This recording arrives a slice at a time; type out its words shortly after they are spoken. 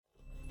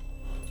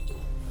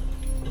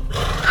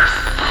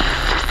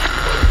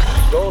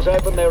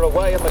doors open, they're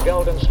away in the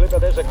Golden Slipper.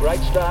 There's a great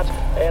start,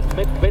 and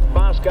Mitt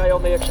Masquet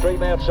on the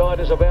extreme outside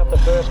is about the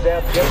first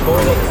out. Jeff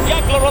Boylan.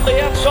 Juggler on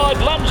the outside,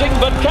 lunging,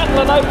 but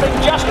Catlin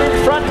opening just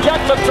in front.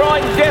 Juggler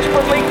trying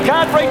desperately,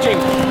 can't reach him.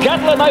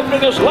 Catlin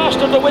opening is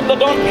lasted to win the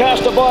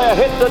Doncaster by a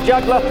head to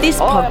Juggler. This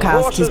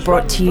podcast is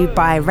brought to you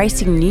by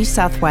Racing New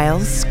South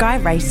Wales, Sky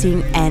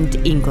Racing and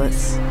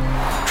Inglis.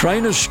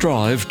 Trainers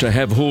strive to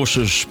have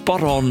horses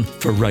spot on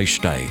for race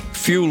day.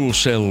 Fuel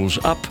cells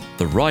up,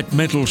 the right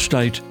mental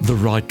state, the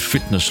right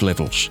fitness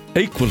levels.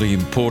 Equally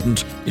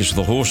important is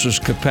the horse's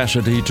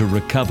capacity to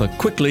recover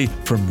quickly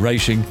from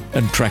racing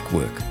and track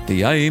work.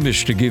 The aim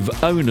is to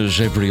give owners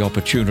every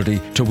opportunity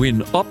to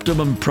win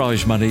optimum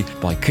prize money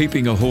by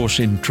keeping a horse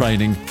in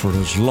training for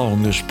as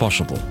long as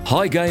possible.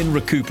 High Gain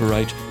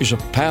Recuperate is a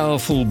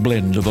powerful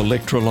blend of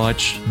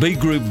electrolytes, B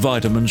group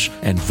vitamins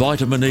and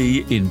vitamin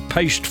E in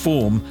paste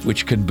form,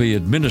 which can be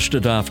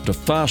administered after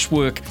fast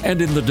work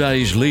and in the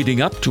days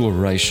leading up to a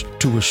race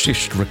to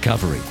assist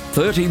recovery.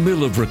 30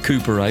 ml of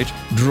Recuperate,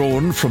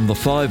 drawn from the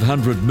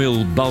 500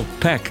 ml bulk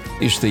pack,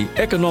 is the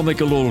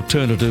economical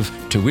alternative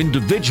to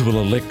individual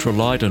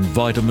electrolyte and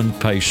vitamin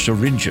paste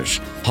syringes.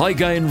 High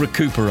Gain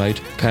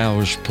Recuperate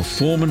powers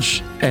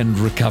performance and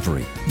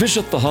recovery.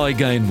 Visit the High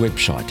Gain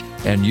website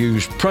and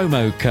use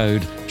promo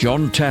code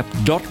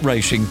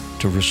JohnTapp.racing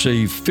to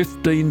receive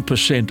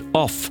 15%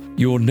 off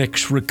your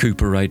next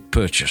Recuperate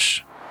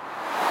purchase.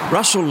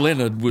 Russell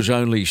Leonard was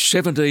only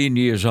 17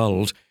 years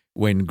old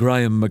when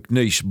Graham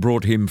McNeice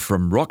brought him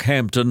from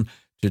Rockhampton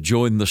to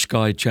join the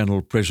Sky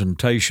Channel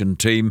presentation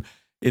team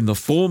in the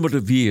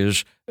formative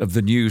years of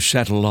the new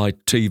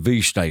satellite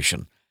TV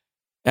station.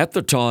 At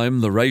the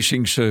time, the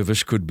racing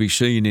service could be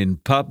seen in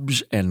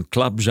pubs and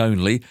clubs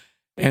only,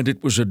 and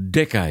it was a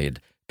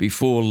decade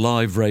before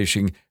live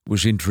racing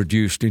was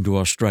introduced into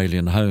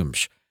Australian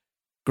homes.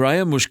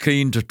 Graham was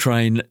keen to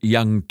train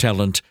young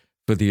talent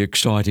for the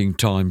exciting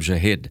times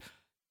ahead,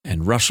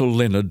 and Russell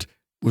Leonard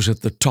was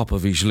at the top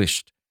of his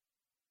list.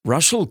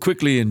 Russell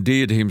quickly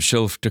endeared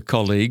himself to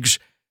colleagues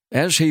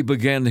as he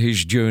began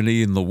his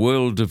journey in the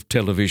world of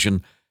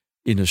television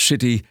in a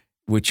city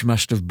which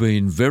must have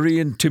been very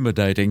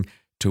intimidating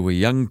to a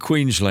young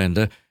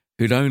Queenslander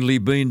who'd only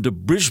been to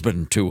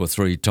Brisbane 2 or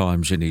 3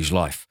 times in his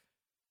life.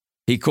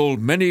 He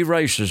called many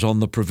races on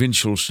the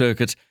provincial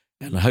circuit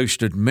and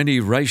hosted many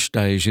race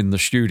days in the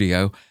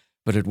studio,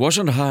 but it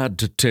wasn't hard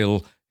to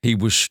tell he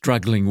was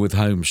struggling with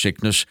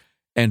homesickness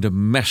and a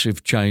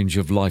massive change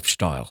of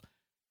lifestyle.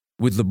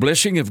 With the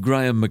blessing of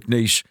Graham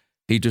McNeice,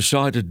 he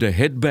decided to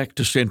head back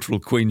to central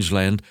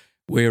Queensland,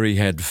 where he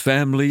had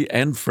family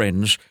and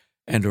friends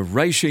and a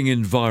racing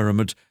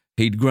environment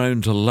he'd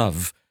grown to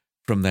love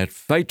from that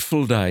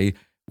fateful day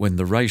when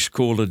the race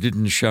caller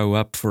didn't show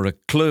up for a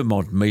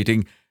Clermont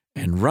meeting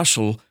and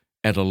Russell,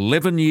 at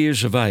 11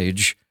 years of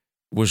age,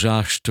 was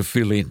asked to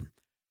fill in.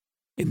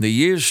 In the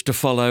years to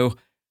follow,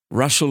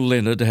 Russell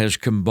Leonard has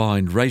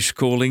combined race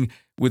calling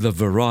with a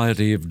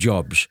variety of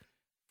jobs,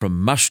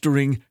 from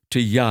mustering to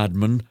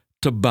yardman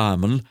to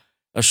barman,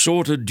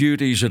 assorted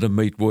duties at a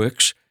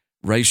meatworks,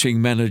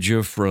 racing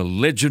manager for a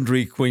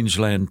legendary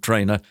Queensland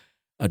trainer,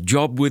 a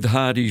job with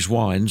Hardy's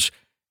Wines,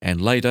 and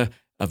later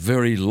a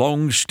very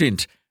long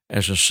stint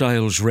as a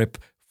sales rep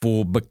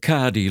for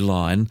Bacardi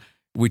line,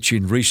 which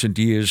in recent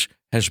years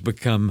has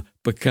become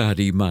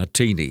Bacardi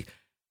Martini.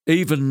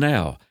 Even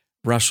now,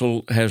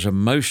 Russell has a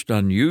most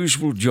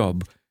unusual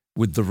job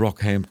with the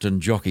Rockhampton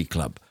Jockey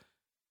Club.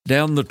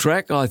 Down the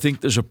track, I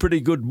think there's a pretty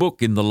good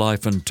book in the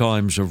life and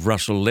times of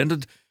Russell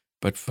Leonard,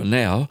 but for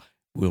now,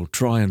 we'll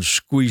try and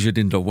squeeze it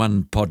into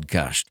one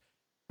podcast.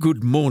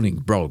 Good morning,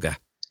 Brolga.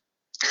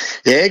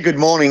 Yeah, good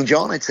morning,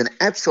 John. It's an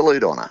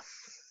absolute honour.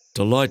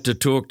 Delight to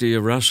talk to you,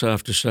 Russ,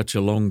 after such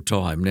a long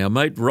time. Now,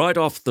 mate, right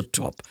off the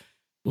top,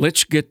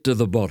 let's get to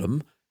the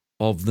bottom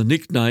of the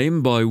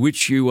nickname by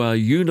which you are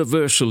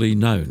universally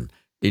known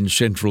in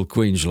central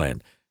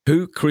Queensland.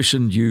 Who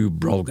christened you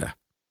Brolga?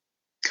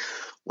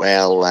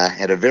 Well,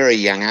 at a very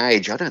young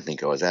age, I don't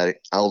think I was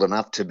old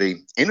enough to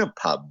be in a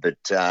pub,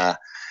 but I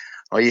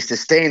used to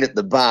stand at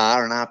the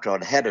bar, and after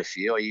I'd had a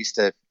few, I used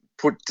to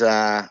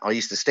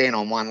stand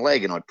on one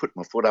leg and I'd put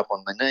my foot up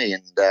on my knee,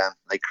 and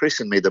they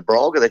christened me the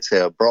Brolga. That's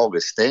how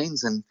Brolga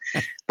stands, and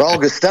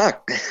Brolga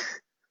stuck.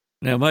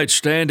 Now, mate,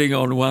 standing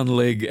on one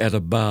leg at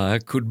a bar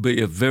could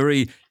be a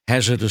very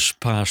hazardous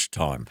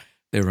pastime.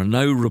 There are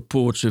no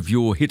reports of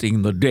your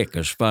hitting the deck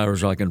as far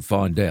as I can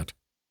find out.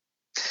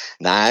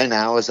 No,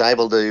 I was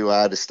able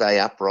to stay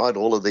upright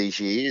all of these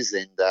years,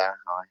 and I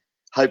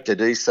hope to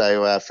do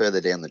so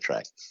further down the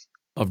track.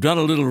 I've done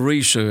a little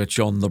research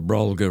on the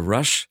Brolga,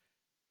 Russ.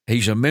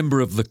 He's a member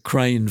of the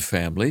crane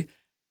family.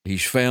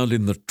 He's found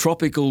in the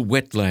tropical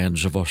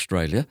wetlands of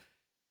Australia,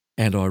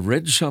 and I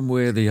read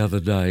somewhere the other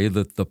day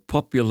that the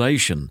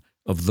population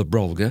of the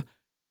Brolga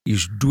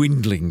is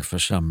dwindling for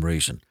some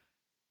reason.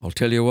 I'll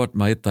tell you what,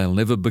 mate, they'll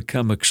never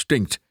become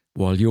extinct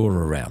while you're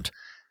around.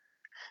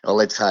 Well,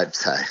 let's hope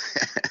so.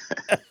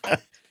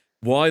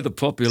 Why the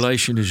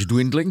population is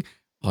dwindling,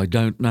 I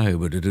don't know,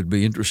 but it'd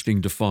be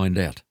interesting to find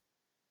out.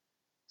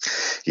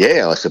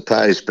 Yeah, I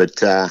suppose,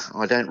 but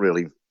I don't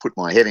really put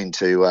my head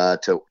into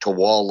to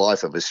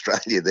wildlife of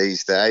Australia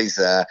these days.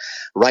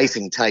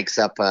 Racing takes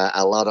up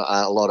a lot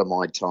of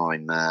my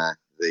time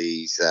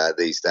these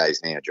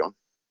days now, John.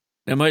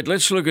 Now, mate,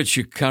 let's look at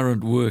your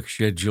current work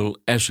schedule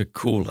as a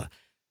caller.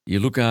 You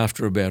look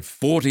after about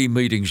 40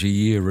 meetings a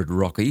year at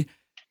Rocky,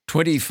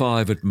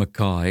 25 at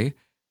Mackay,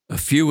 a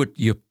few at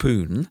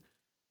Yeppoon.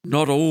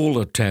 Not all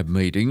are TAB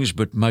meetings,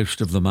 but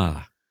most of them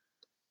are.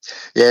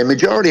 Yeah,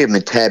 majority of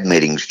them are TAB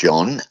meetings,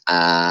 John.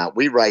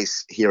 We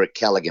race here at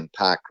Callaghan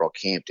Park,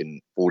 Rockhampton,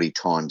 40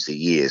 times a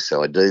year.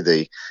 So I do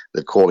the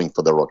calling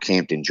for the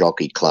Rockhampton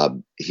Jockey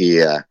Club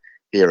here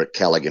at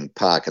Callaghan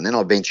Park. And then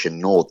I venture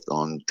north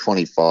on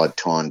 25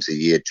 times a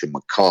year to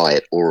Mackay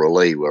at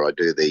Auralee, where I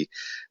do the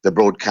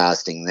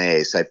broadcasting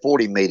there. So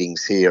 40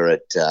 meetings here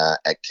at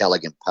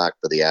Callaghan Park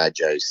for the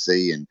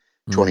RJC and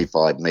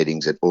 25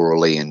 meetings at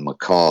Auralee and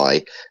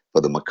Mackay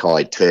for the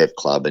Mackay Turf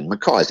Club. And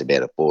Mackay's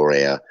about a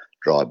 4-hour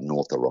drive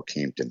north of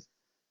Rockhampton.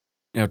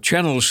 Now,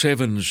 Channel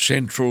 7's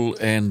Central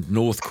and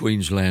North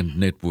Queensland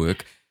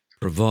network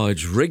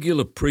provides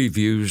regular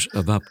previews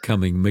of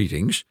upcoming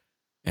meetings,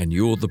 and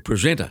you're the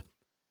presenter.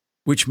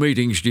 Which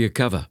meetings do you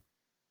cover?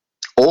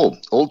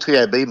 All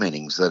TAB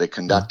meetings that are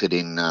conducted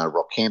in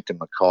Rockhampton,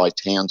 Mackay,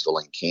 Townsville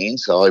and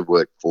Cairns. So I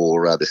work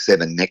for the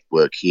 7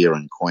 network here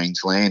in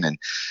Queensland,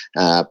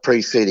 and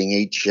preceding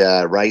each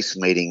race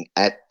meeting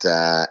at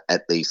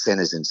the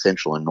centres in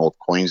Central and North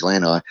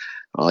Queensland,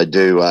 I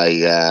do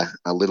a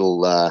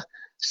little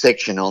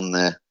section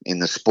in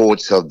the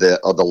sports of the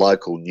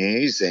local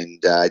news, and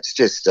it's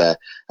just a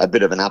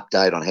bit of an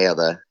update on how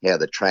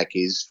the track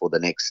is for the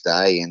next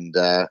day, and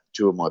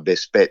 2 of my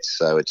best bets.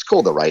 So it's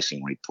called the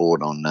Racing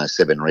Report on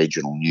 7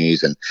 Regional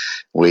News, and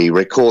we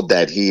record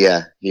that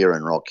here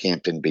in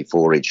Rockhampton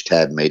before each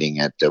TAB meeting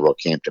at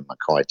Rockhampton,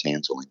 Mackay,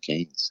 Townsville and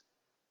Cairns.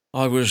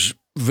 I was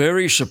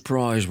very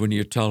surprised when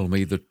you told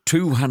me that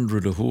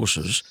 200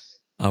 horses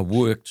are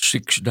worked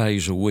 6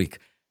 days a week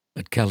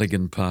at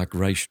Callaghan Park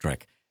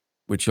Racetrack,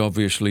 which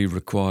obviously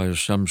requires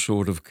some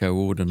sort of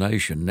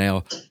coordination.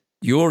 Now,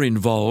 you're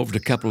involved a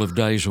couple of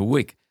days a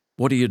week.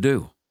 What do you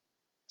do?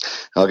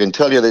 I can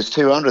tell you there's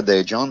 200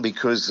 there, John,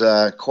 because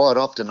quite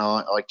often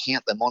I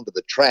count them onto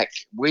the track.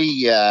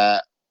 We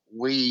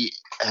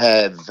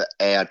have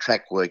our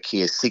track work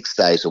here 6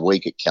 days a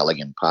week at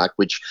Callaghan Park,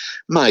 which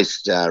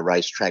most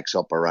racetracks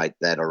operate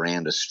that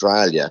around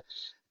Australia.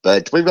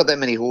 But we've got that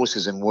many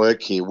horses in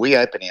work here. We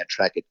open our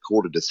track at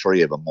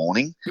 2:45 of a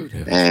morning,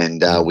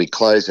 and we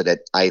close it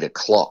at 8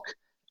 o'clock.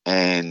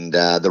 And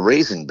the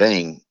reason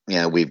being,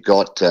 we've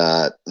got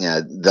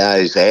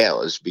those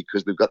hours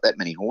because we've got that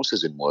many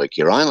horses in work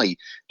here. I only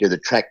do the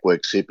track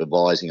work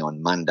supervising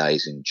on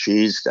Mondays and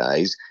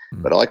Tuesdays,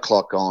 but I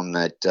clock on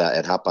at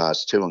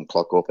 2:30 and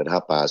clock off at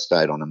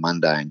 8:30 on a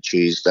Monday and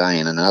Tuesday.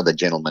 And another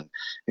gentleman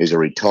who's a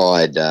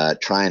retired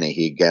trainer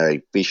here,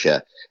 Gary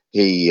Fisher,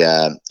 he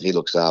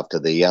looks after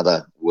the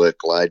other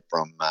workload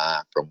from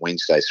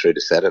Wednesdays through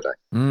to Saturday.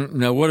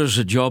 Now, what does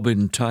the job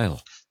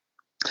entail?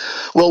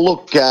 Well,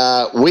 look,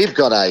 we've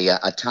got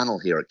a tunnel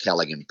here at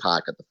Callaghan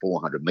Park at the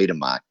 400-metre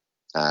mark,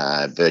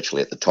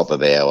 virtually at the top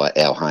of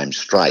our home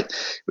straight.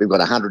 We've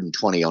got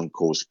 120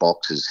 on-course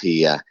boxes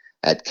here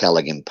at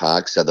Callaghan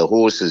Park. So the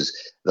horses,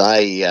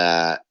 they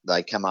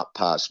come up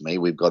past me.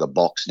 We've got a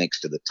box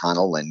next to the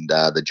tunnel, and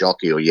the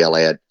jockey will yell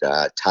out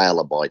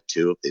Taylor by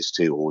 2 if there's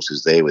 2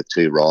 horses there with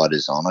 2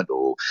 riders on it,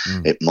 or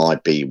it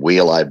might be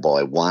Wheelo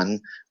by 1,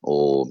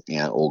 or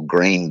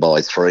Green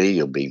by 3.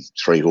 It'll be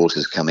 3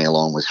 horses coming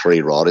along with 3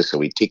 riders, so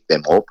we tick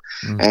them up,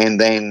 and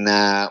then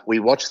we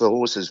watch the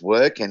horses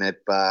work. And if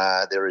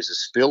there is a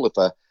spill,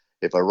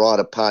 if a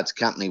rider parts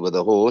company with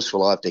a horse,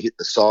 we'll have to hit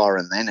the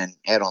siren then, and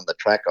out on the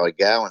track I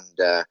go,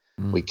 and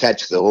we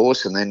catch the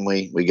horse, and then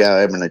we go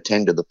over and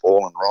attend to the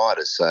fallen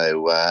riders.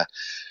 So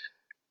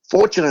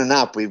fortunate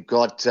enough, we've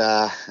got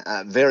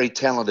very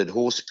talented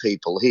horse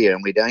people here,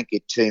 and we don't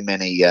get too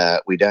many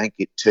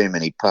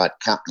part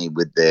company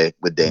with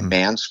their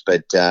mounts,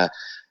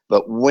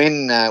 but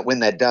when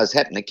that does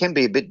happen, it can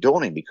be a bit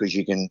daunting because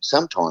you can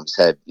sometimes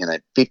have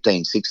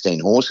 15, 16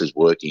 horses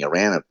working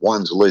around. If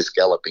one's loose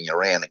galloping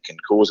around, it can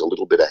cause a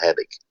little bit of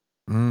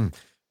havoc.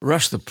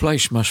 Russ, the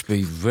place must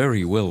be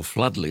very well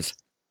floodlit.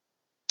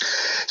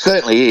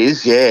 Certainly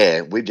is,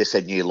 yeah. We've just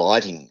had new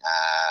lighting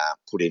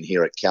put in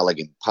here at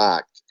Callaghan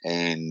Park,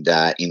 and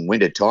in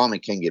winter time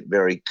it can get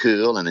very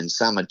cool, and in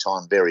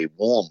summertime very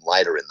warm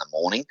later in the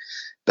morning.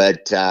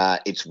 But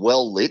it's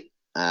well lit.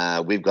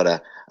 We've got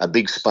a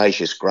big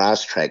spacious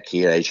grass track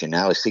here, as you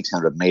know, a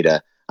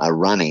 600-metre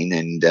running,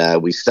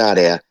 and we start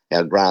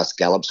our grass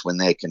gallops when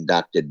they're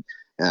conducted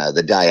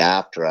the day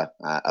after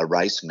a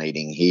race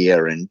meeting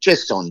here, and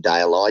just on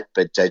daylight,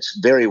 but it's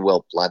very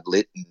well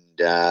floodlit,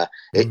 and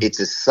it's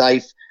a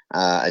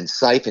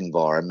safe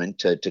environment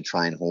to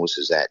train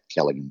horses at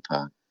Callaghan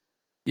Park.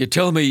 You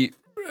tell me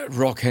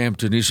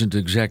Rockhampton isn't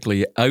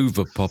exactly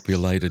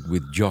overpopulated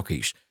with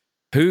jockeys.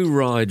 Who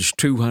rides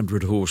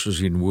 200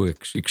 horses in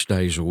work 6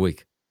 days a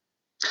week?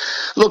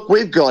 Look,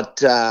 we've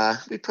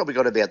probably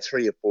got about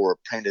 3 or 4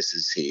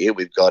 apprentices here.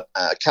 We've got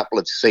a couple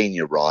of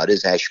senior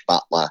riders. Ash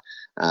Butler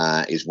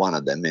is one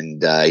of them,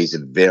 and he's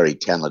a very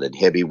talented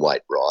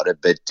heavyweight rider.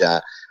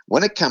 But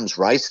when it comes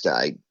race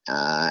day,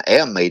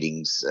 our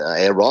meetings,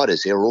 our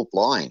riders, they're all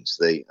fly-ins.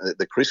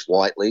 The Chris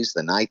Whiteleys,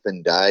 the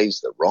Nathan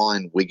Days, the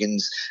Ryan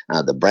Wiggins,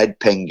 the Brad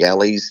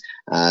Pengallies,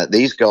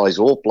 these guys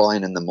all fly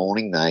in the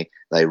morning.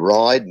 They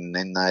ride, and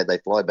then they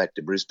fly back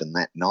to Brisbane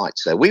that night.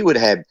 So we would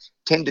have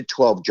 10 to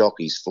 12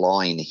 jockeys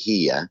fly in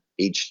here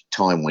each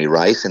time we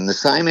race, and the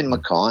same in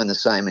Mackay, and the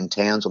same in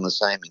Townsville, and the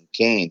same in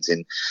Cairns.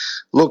 And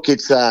look,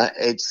 it's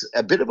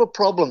a bit of a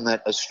problem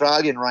that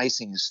Australian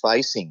racing is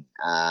facing,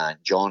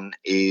 John,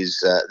 is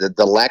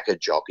the lack of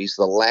jockeys,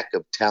 the lack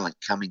of talent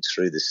coming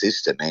through the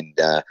system, and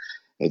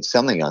it's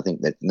something I think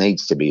that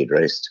needs to be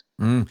addressed.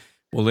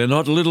 Well, they're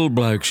not little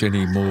blokes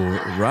anymore,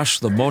 Russ.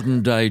 The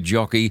modern day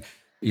jockey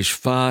is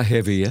far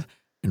heavier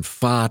and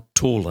far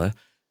taller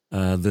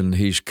than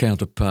his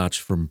counterparts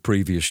from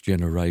previous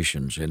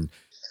generations. And,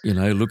 you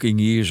know, looking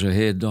years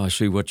ahead, I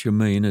see what you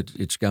mean.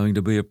 It's going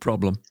to be a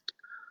problem.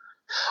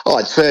 Oh,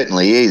 it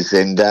certainly is.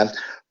 And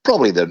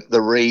probably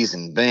the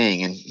reason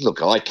being, and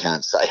look, I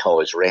can't say I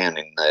was around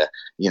in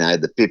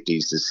the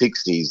 50s to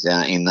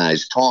 60s in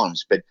those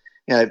times, but,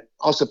 you know,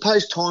 I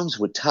suppose times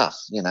were tough.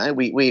 You know,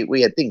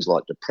 we had things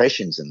like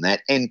depressions and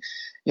that, and,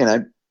 you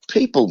know,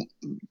 people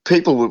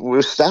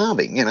were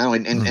starving, you know,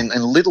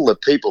 and littler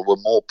people were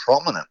more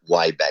prominent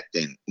way back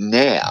then.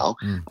 Now,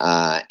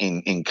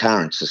 in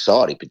current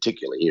society,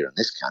 particularly here in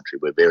this country,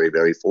 we're very,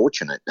 very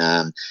fortunate.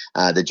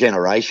 The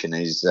generation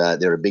is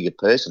they're a bigger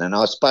person, and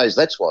I suppose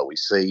that's why we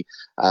see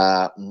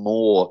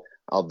more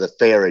of the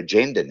fair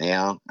agenda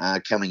now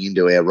coming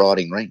into our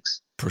riding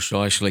ranks.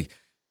 Precisely.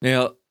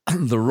 Now,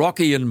 the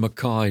Rocky and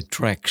Mackay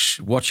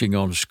tracks, watching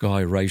on Sky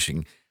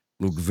Racing,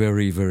 look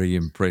very, very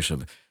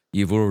impressive.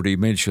 You've already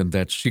mentioned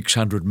that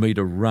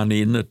 600-metre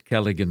run-in at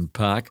Callaghan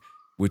Park,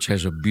 which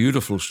has a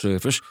beautiful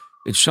surface.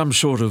 It's some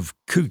sort of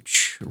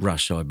couch,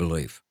 Russ, I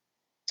believe.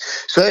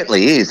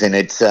 Certainly is, and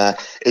it's a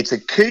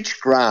couch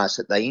grass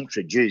that they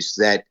introduced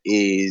that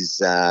is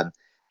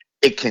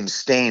it can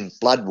stand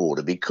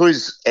floodwater,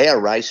 because our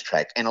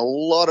racetrack and a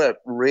lot of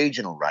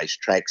regional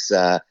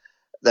racetracks,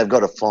 they've got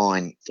to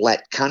find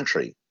flat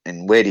country.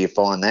 And where do you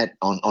find that?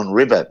 On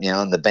river, you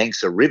know, on the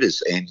banks of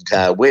rivers. And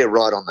we're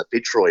right on the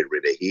Fitzroy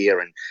River here.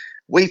 And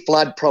we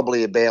flood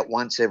probably about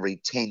once every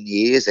 10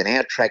 years, and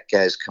our track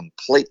goes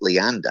completely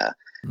under.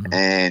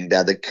 And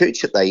the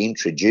couch that they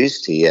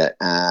introduced here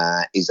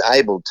is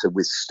able to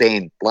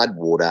withstand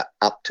floodwater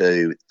up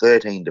to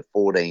 13 to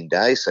 14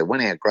 days. So when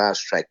our grass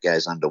track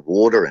goes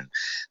underwater and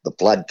the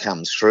flood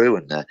comes through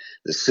and the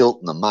silt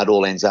and the mud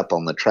all ends up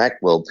on the track,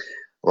 well,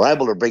 we're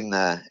able to bring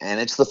and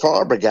it's the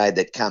fire brigade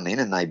that come in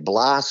and they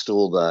blast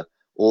all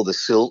the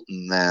silt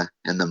and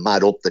the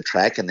mud up the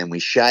track, and then we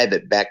shave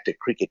it back to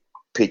cricket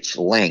pitch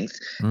length,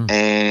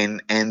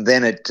 and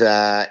then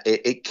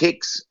it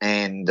kicks,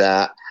 and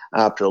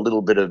after a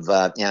little bit of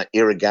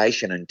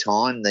irrigation and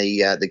time,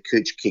 the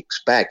couch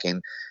kicks back,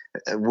 and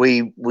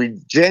we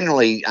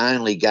generally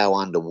only go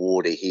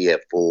underwater here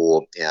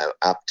for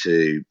up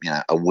to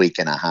a week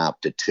and a half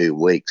to 2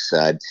 weeks.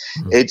 So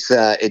it's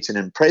an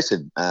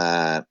impressive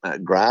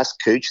grass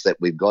couch that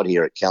we've got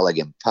here at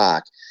Callaghan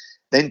Park.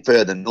 Then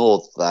further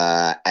north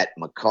at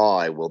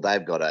Mackay, well,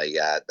 they've got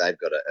a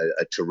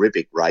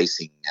terrific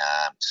racing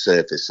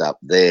surface up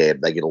there.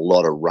 They get a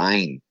lot of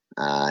rain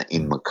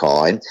in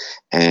Mackay,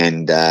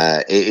 and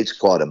it's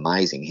quite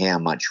amazing how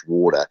much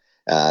water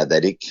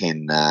that it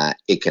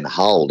can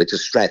hold. It's a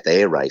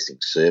Strath-Air racing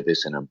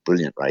surface, and a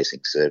brilliant racing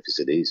surface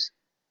it is.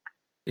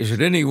 Is it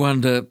any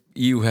wonder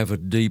you have a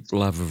deep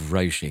love of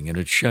racing, and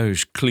it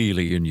shows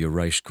clearly in your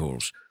race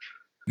calls?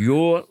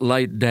 Your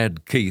late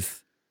dad, Keith,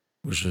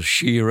 was a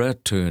shearer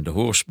turned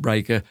horse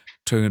breaker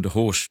turned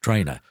horse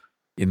trainer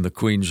in the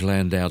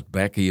Queensland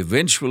outback. He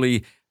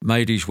eventually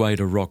made his way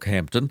to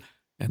Rockhampton,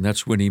 and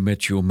that's when he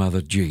met your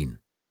mother, Jean.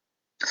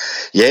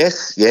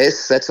 Yes,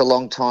 that's a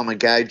long time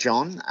ago,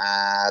 John.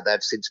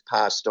 They've since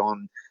passed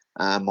on,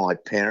 my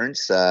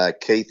parents,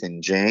 Keith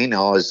and Jean.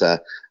 I was an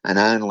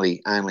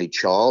only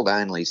child,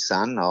 only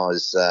son. I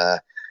was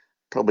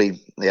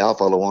probably the old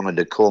fellow wanted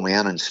to call me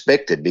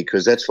uninspected,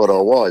 because that's what I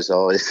was. I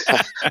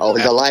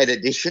was a late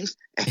addition,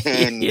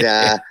 and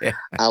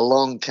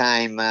along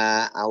came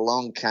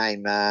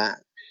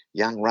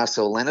young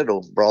Russell Leonard,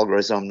 or Brolga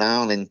as I'm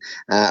known, and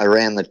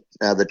around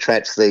the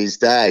traps these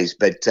days.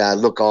 But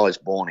look, I was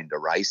born into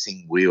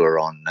racing. We were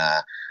on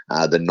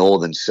the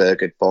Northern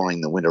Circuit following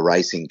the Winter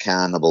Racing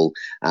Carnival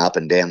up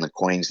and down the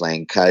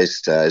Queensland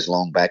coast as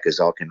long back as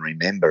I can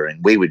remember.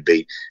 And we would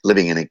be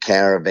living in a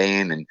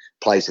caravan, and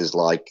places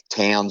like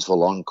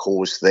Townsville on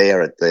course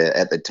there at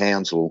the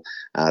Townsville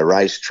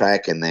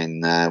racetrack. And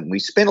then we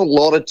spent a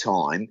lot of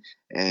time,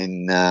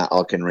 and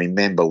I can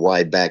remember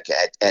way back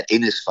at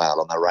Innisfail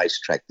on the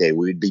racetrack there.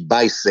 We'd be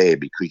based there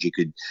because you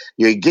could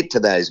get to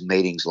those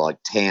meetings like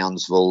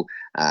Townsville,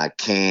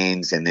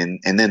 Cairns, and then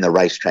the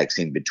racetracks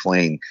in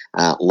between,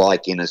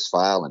 like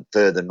Innisfail, and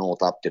further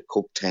north up to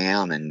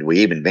Cooktown, and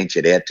we even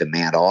ventured out to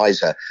Mount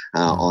Isa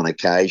on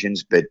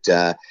occasions.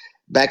 But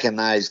back in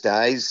those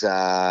days,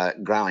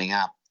 growing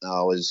up,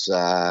 I was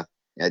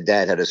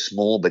Dad had a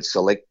small but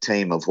select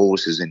team of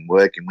horses in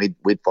work, and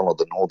we'd follow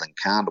the Northern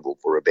Carnival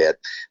for about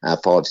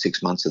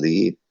 5-6 months of the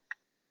year.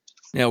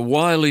 Now,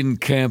 while in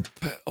camp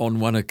on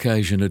one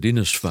occasion at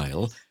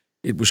Innisfail,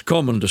 it was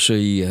common to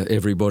see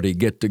everybody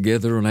get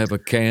together and have a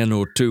can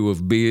or two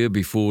of beer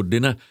before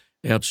dinner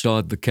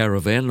outside the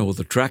caravan or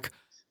the truck.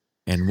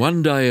 And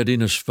one day at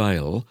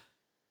Innisfail,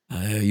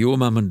 your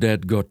mum and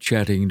dad got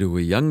chatting to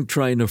a young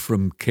trainer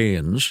from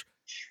Cairns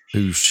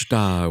whose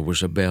star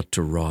was about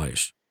to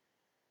rise.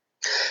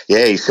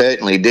 Yeah, he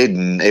certainly did,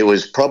 and it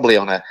was probably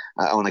on a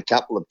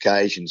couple of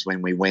occasions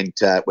when we went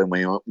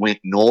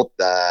north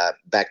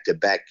back to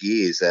back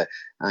years.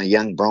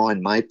 Young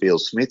Brian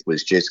Mayfield Smith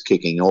was just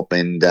kicking up,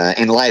 and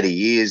in later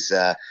years,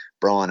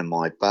 Brian and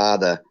my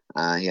father,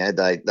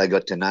 they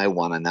got to know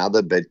one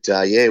another. But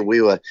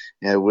we were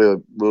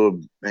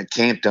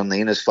camped on the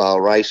Innisfail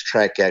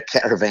racetrack,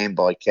 caravan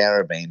by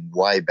caravan,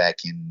 way back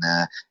in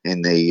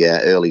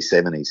the early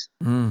 70s.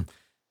 Mm.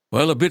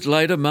 Well, a bit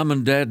later, Mum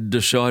and Dad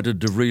decided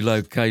to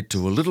relocate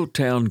to a little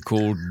town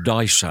called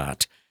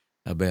Dysart,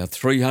 about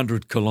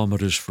 300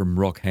 kilometres from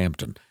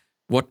Rockhampton.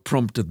 What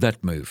prompted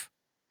that move?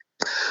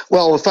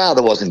 Well, my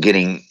father wasn't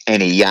getting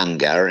any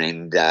younger,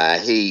 and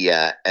he,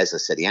 as I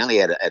said, he only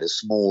had a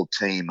small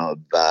team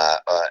of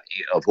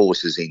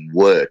horses in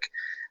work.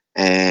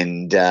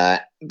 And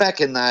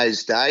back in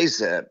those days,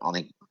 I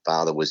think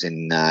father was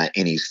in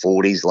his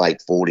 40s,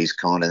 late 40s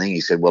kind of thing.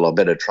 He said, well, I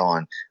better try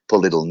and put a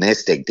little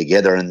nest egg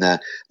together. And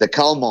the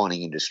coal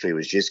mining industry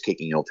was just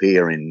kicking off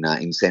here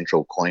in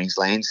central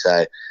Queensland.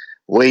 So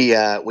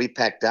we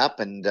packed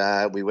up and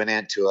we went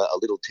out to a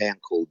little town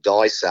called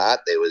Dysart.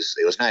 There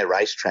was no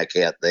racetrack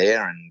out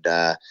there,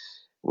 and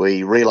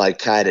we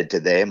relocated to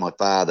there. My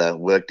father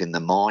worked in the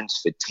mines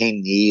for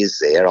 10 years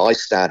there. I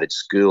started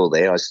school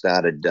there. I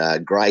started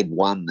grade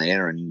 1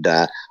 there, and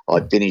I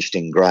finished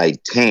in grade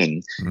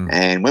 10. Mm.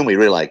 And when we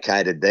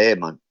relocated there,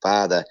 my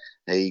father,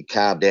 he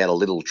carved out a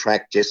little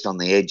track just on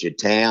the edge of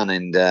town,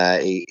 and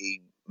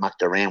he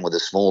mucked around with a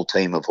small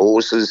team of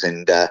horses,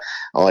 and I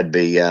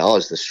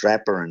was the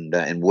strapper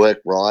and work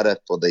rider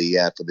for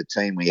the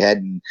team we had.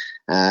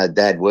 And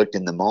Dad worked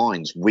in the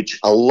mines, which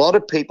a lot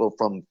of people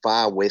from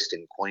far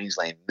western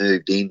Queensland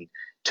moved in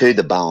to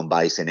the Bowen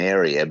Basin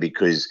area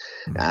because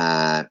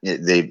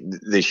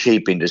the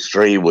sheep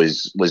industry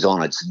was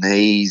on its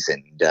knees,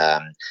 and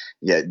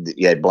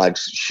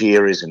blokes,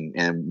 shearers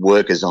and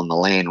workers on the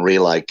land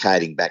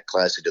relocating back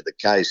closer to the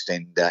coast,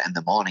 and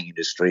the mining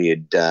industry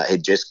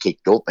had just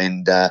kicked up,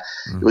 and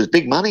it was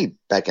big money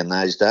back in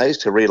those days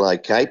to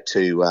relocate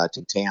to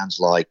towns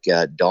like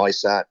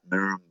Dysart,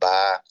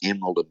 Murrumba,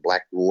 Emerald and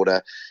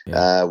Blackwater,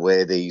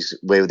 where these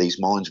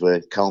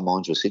coal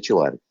mines were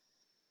situated.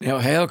 Now,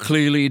 how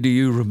clearly do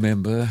you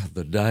remember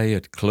the day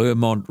at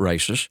Clermont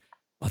Races?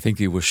 I think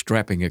you were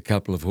strapping a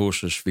couple of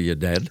horses for your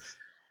dad,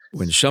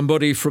 when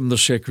somebody from the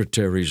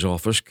secretary's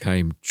office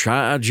came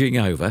charging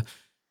over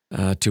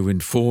to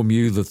inform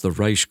you that the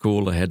race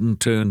caller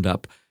hadn't turned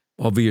up.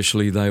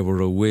 Obviously, they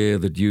were aware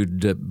that you'd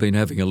been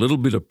having a little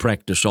bit of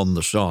practice on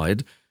the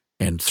side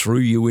and threw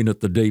you in at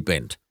the deep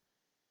end.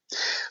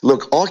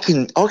 Look, I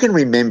can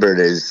remember it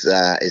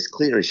as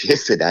clear as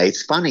yesterday.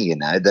 It's funny,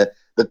 that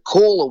the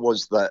caller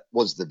was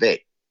the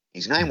vet.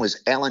 His name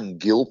was Alan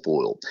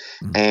Guilfoyle,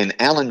 and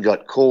Alan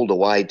got called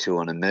away to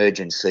an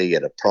emergency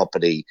at a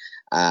property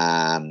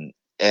out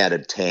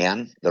of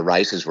town. The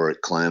races were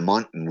at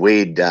Clermont, and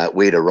we'd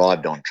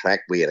arrived on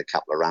track. We had a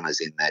couple of runners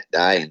in that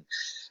day, and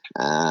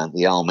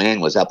the old man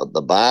was up at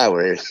the bar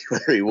where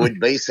he would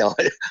be. So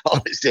I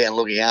was down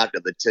looking after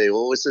the two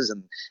horses,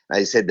 and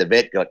they said the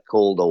vet got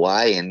called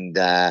away, and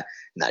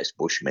those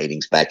bush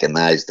meetings back in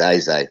those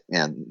days,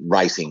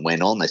 racing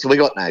went on. They said, we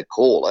got no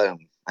caller.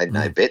 I had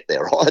no vet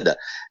there either.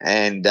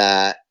 And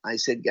I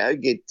said, go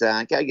get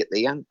the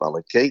young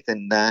fella, Keith,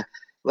 and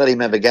let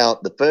him have a go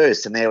at the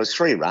first. And there was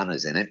 3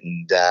 runners in it.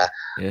 And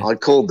I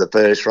called the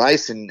first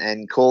race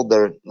and called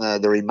the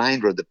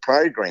remainder of the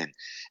program.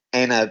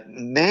 And a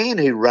man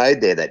who rode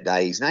there that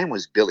day, his name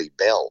was Billy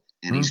Bell,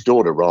 and his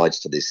daughter rides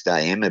to this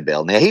day, Emma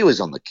Bell. Now, he was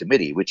on the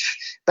committee,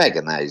 which back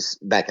in those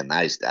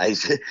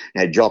days,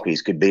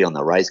 jockeys could be on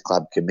the race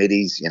club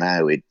committees.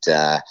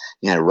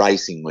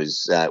 Racing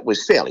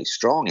was fairly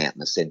strong out in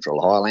the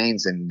Central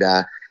Highlands. And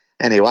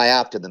anyway,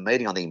 after the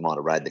meeting, I think he might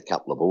have rode the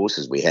couple of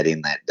horses we had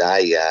in that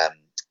day.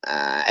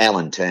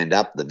 Alan turned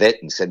up, the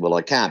vet, and said, well,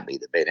 I can't be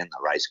the vet and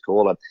the race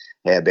caller.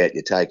 How about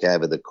you take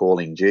over the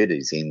calling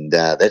duties? And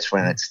that's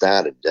when it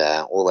started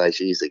all those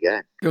years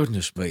ago.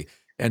 Goodness me.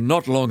 And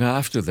not long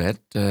after that,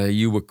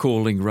 you were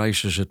calling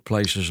races at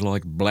places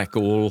like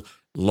Blackall,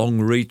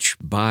 Longreach,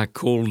 Bar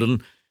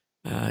Calden.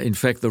 In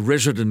fact, the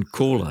resident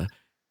caller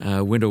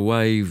went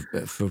away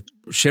for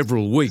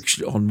several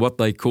weeks on what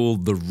they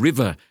called the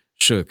River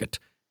Circuit.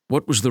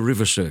 What was the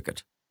River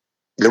Circuit?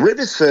 The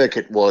River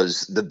Circuit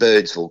was the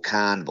Birdsville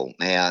Carnival.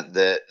 Now,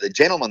 the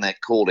gentleman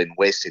that called in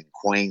Western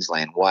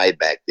Queensland way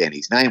back then,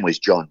 his name was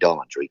John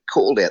Dollinger. He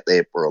called out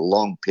there for a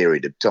long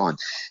period of time,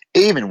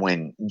 even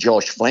when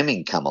Josh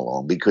Fleming come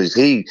along, because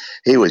he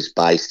was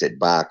based at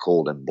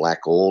Barcald and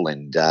Blackall,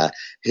 and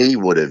he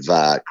would have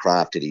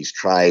crafted his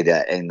trade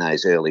in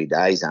those early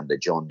days under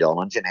John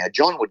Dollinger. Now,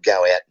 John would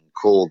go out and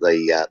call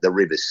the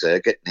River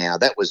Circuit. Now,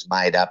 that was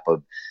made up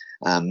of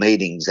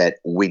meetings at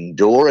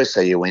Windora,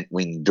 so you went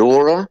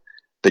Windora,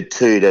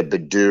 Batuta,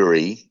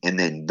 Baduri, and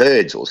then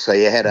Birdsville. So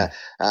you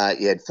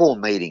had 4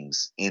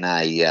 meetings in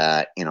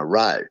a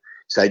row.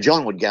 So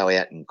John would go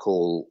out and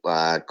call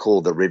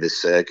the River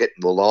Circuit.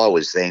 Well, I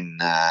was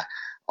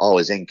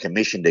then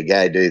commissioned to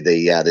go do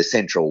the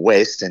Central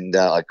West, and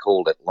I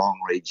called at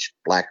Longridge,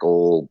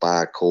 Blackall,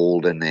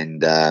 Barcald, and then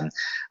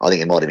I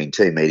think it might have been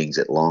 2 meetings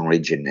at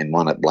Longridge and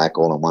one at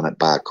Blackall and one at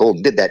Barcald,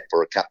 and did that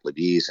for a couple of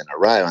years in a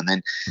row. And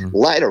then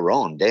later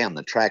on down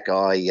the track,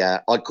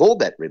 I called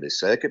that River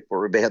Circuit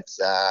for about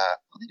I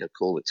think I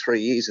called it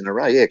 3 years in a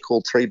row. Yeah,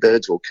 called 3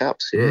 Birdsville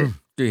Cups. Yeah.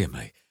 Dear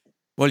me.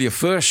 Well, your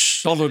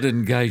first solid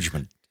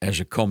engagement as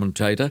a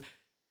commentator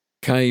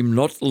came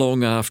not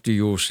long after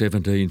your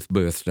 17th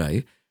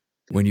birthday,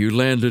 when you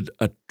landed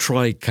a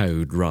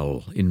tri-code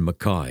role in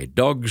Mackay,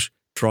 dogs,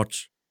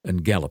 trots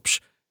and gallops.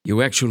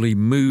 You actually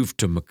moved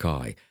to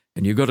Mackay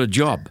and you got a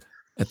job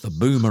at the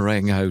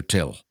Boomerang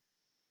Hotel.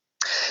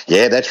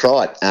 Yeah, that's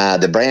right.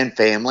 The Brown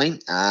family,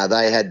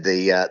 they had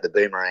the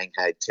Boomerang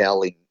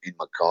Hotel in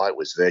Mackay. It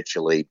was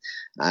virtually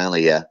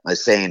only a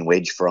sand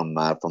wedge from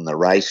the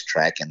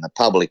racetrack, and the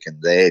publican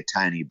there,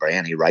 Tony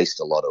Brown, he raced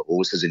a lot of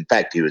horses. In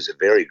fact, he was a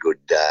very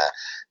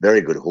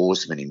good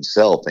horseman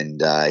himself,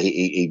 and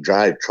he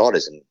drove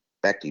trotters. In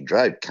fact, he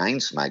drove Cane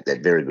Smoke,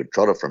 that very good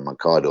trotter from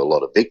Mackay, to a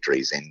lot of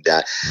victories. And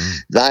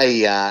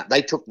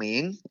they took me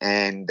in,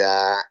 and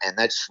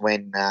that's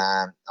when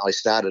I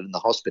started in the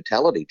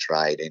hospitality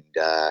trade.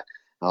 And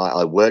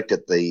I worked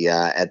at the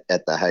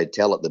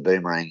hotel, at the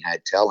Boomerang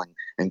Hotel,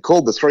 and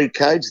called the 3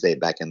 codes there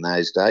back in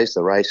those days: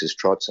 the races,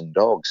 trots, and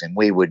dogs. And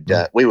we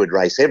would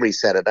race every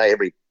Saturday,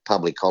 every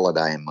public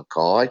holiday in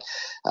Mackay.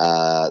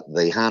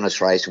 The harness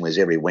racing was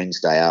every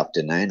Wednesday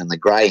afternoon, and the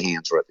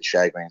greyhounds were at the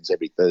showgrounds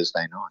every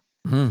Thursday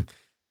night.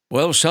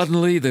 Well,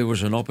 suddenly there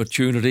was an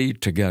opportunity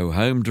to go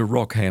home to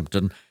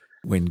Rockhampton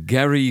when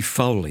Gary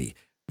Foley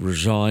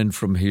resigned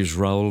from his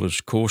role as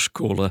course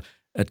caller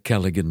at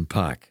Callaghan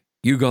Park.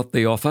 You got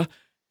the offer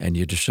and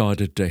you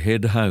decided to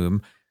head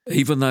home,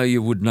 even though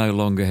you would no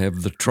longer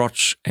have the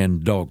trots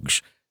and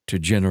dogs to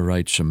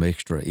generate some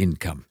extra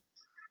income.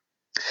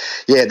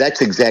 Yeah,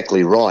 that's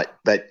exactly right.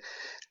 But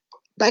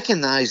back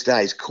in those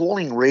days,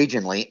 calling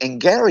regionally,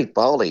 and Gary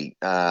Foley,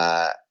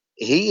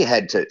 he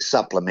had to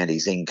supplement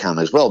his income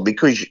as well,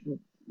 because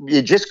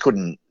you just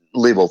couldn't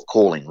live off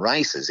calling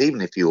races.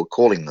 Even if you were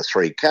calling the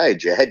 3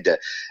 codes, you had to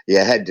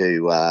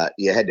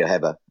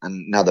have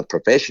another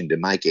profession to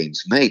make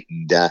ends meet.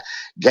 And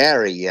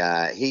Gary,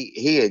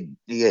 he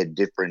had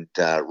different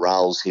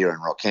roles here in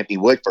Rockhampton. He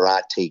worked for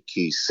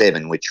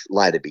RTQ7, which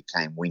later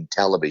became Win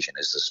Television,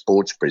 as the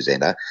sports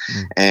presenter,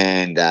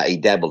 and he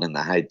dabbled in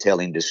the hotel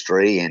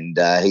industry. And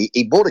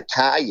he bought a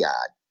car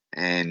yard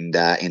and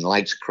in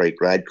Lakes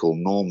Creek Road called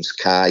Norm's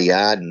Car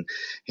Yard, and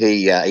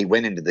he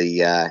went into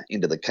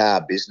the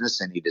car business,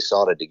 and he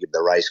decided to give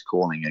the race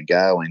calling a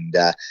go, and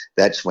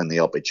that's when the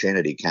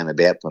opportunity came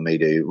about for me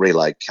to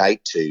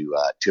relocate to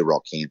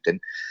Rockhampton.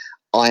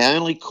 I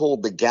only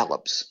called the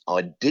gallops.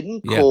 I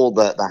didn't call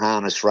the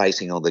harness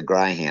racing or the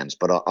greyhounds,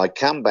 but I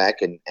come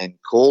back and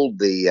called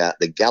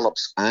the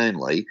gallops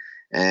only,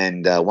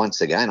 and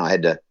once again I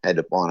had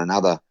to find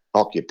another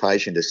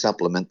occupation to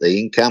supplement the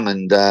income,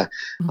 and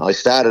I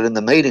started in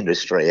the meat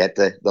industry at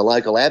the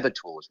local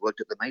abattoirs, worked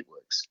at the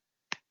meatworks.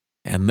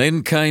 And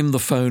then came the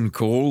phone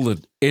call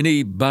that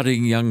any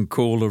budding young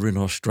caller in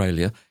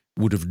Australia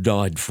would have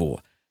died for.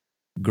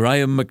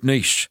 Graham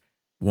McNeice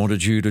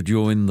wanted you to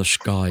join the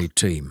Sky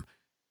team.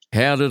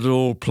 How did it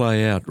all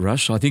play out,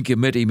 Russ? I think you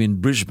met him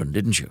in Brisbane,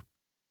 didn't you?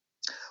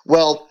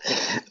 Well,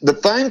 the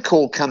phone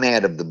call come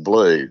out of the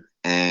blue,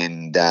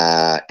 and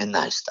in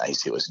those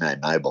days there was no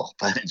mobile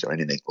phones or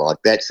anything like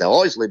that. So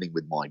I was living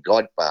with my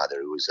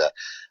godfather, who was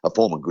a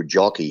former good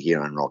jockey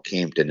here in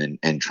Rockhampton,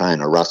 and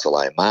trainer Russell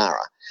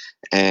O'Mara.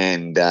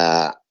 And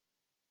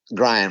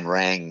Graham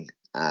rang,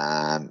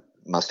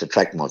 must have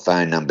tracked my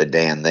phone number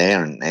down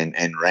there,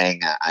 and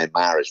rang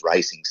O'Mara's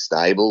racing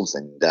stables,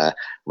 and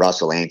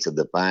Russell answered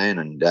the phone,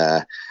 and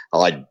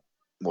I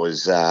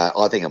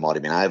think I might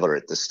have been over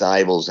at the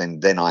stables,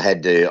 and then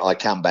I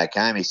come back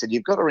home. He said,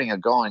 "You've got to ring a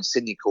guy in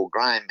Sydney called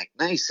Graham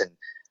McNeice." And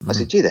I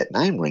said, "Gee, that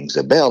name rings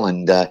a bell."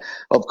 And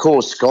of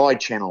course, Sky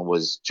Channel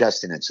was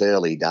just in its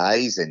early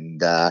days,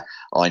 and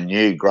I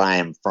knew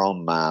Graham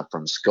from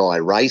Sky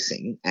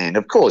Racing. And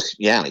of course,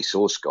 you only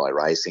saw Sky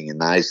Racing in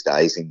those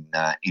days in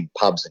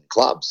pubs and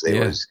clubs.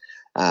 There was,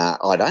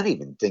 I don't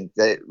even think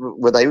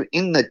were they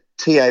in the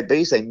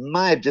TABs. They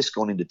may have just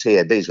gone into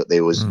TABs, but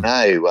there was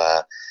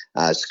no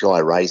Sky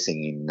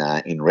Racing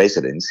in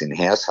residence, in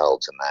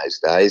households in those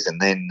days. And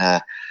then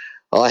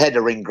I had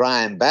to ring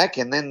Graham back,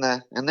 and then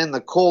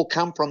the call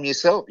come from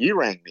yourself. You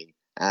rang me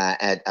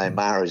at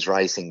O'Mara's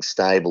Racing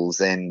Stables,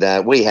 and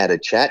we had a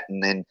chat,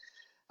 and then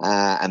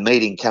a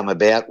meeting come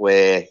about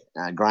where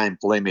Graham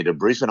flew me to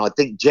Brisbane. I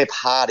think Jeff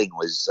Harding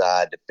was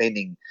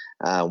defending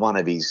one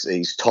of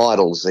his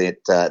titles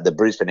at the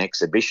Brisbane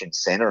Exhibition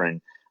Centre, and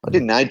I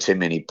didn't know too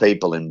many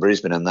people in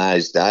Brisbane in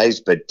those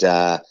days, but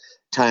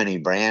Tony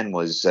Brown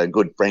was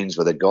good friends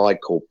with a guy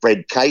called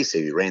Fred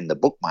Casey, who ran the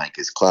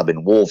Bookmakers Club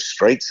in Wharf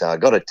Street. So I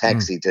got a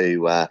taxi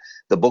to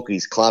the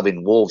Bookies Club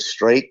in Wharf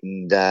Street,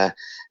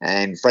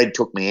 and Fred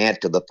took me out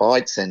to the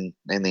fights, and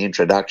then the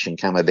introduction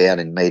came about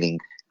in meeting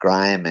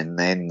Graham, and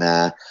then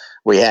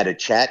we had a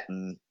chat,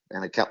 and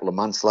a couple of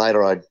months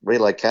later I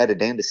relocated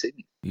down to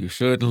Sydney. You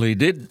certainly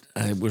did.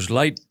 It was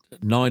late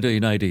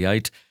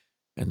 1988,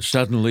 and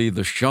suddenly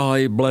the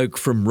shy bloke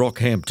from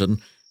Rockhampton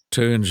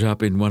turns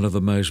up in one of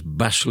the most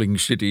bustling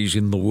cities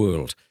in the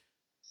world.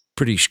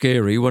 Pretty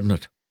scary, wasn't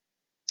it?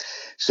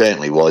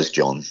 Certainly was,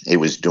 John. It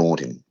was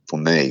daunting for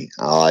me.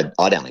 I'd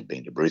only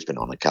been to Brisbane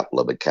on a couple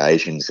of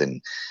occasions,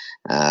 and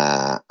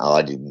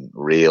I didn't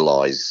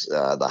realise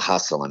the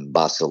hustle and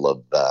bustle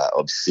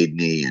of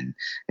Sydney,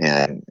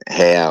 and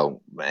how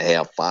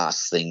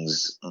fast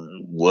things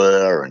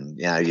were, and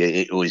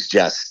it was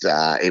just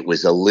it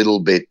was a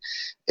little bit.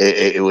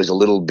 It was a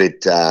little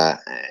bit, I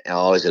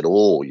was at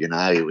all,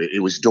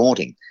 it was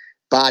daunting.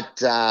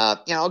 But, I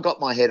got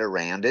my head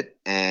around it,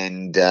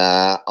 and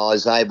I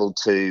was able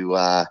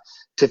to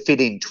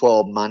fit in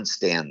 12 months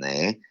down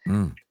there.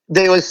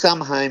 There was some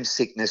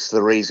homesickness,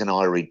 the reason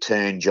I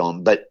returned,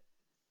 John, but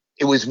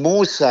it was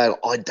more so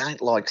I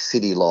don't like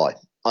city life.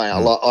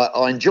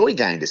 I enjoy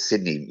going to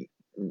Sydney.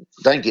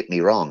 Don't get me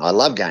wrong. I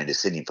love going to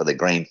Sydney for the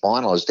grand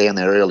final. I was down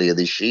there earlier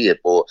this year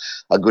for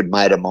a good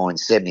mate of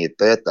mine's 70th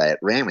birthday at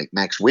Randwick,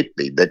 Max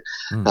Whitby. But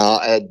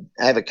I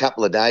have a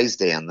couple of days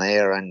down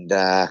there, and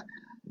I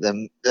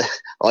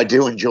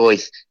do enjoy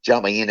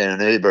jumping into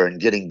an Uber and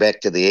getting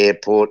back to the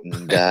airport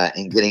and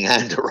getting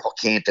home to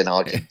Rockhampton,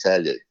 I can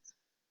tell you.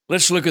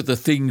 Let's look at the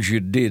things you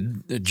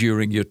did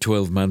during your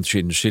 12 months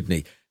in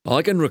Sydney.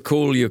 I can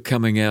recall you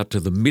coming out to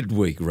the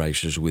midweek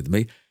races with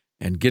me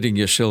and getting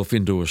yourself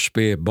into a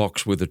spare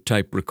box with a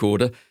tape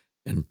recorder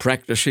and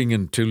practising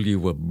until you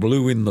were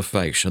blue in the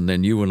face. And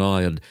then you and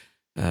I had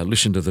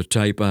listened to the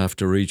tape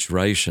after each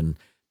race and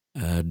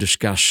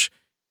discuss,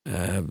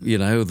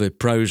 the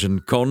pros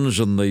and cons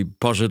and the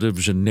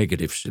positives and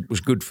negatives. It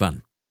was good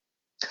fun.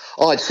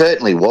 Oh, it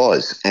certainly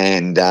was.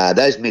 And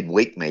those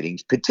midweek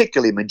meetings,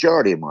 particularly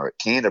majority of them were at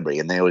Canterbury,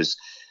 and there was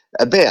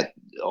about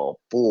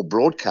 4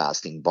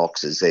 broadcasting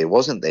boxes there,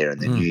 wasn't there, in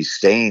the new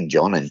stand,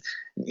 John? And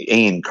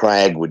Ian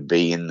Craig would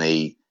be in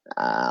the,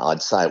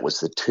 I'd say it was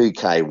the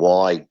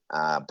 2KY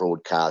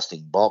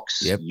broadcasting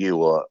box. Yep. You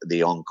were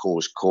the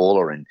on-course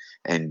caller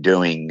and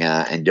doing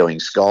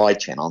Sky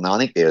Channel. Now I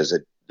think there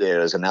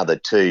was another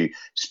 2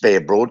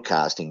 spare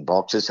broadcasting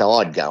boxes, so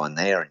I'd go in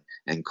there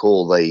and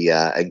call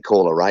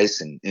a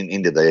race and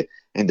into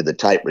the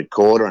tape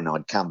recorder, and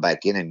I'd come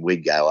back in and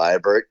we'd go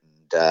over it,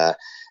 and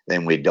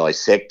then we'd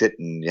dissect it,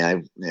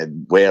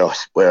 and where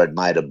I'd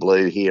made a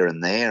blue here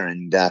and there,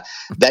 and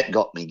that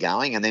got me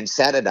going. And then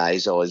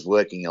Saturdays I was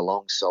working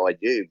alongside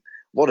you.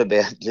 What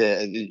about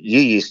you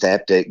used to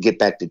have to get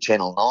back to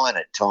Channel 9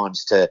 at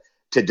times to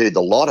do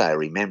the lotto,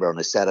 remember, on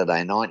a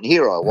Saturday night. And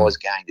here I was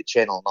going to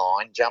Channel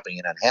 9, jumping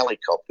in a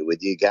helicopter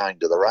with you going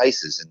to the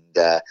races.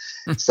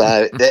 And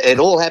so it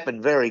all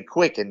happened very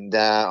quick. And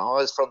I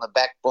was from the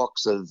back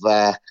box of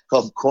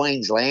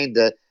Queensland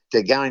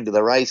to going to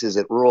the races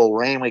at Royal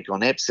Randwick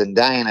on Epsom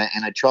Day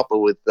and a chopper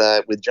with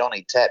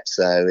Johnny Tapp.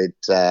 So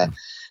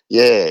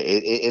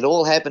it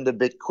all happened a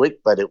bit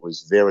quick, but it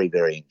was very,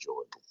 very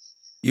enjoyable.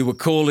 You were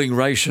calling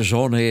races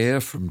on air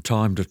from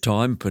time to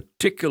time,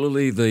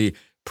 particularly the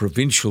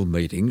provincial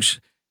meetings,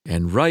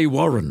 and Ray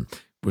Warren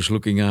was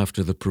looking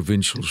after the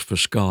provincials for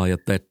Sky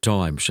at that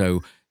time.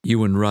 So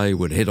you and Ray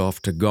would head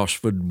off to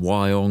Gosford,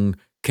 Wyong,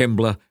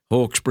 Kembla,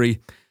 Hawkesbury,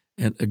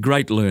 and a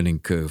great learning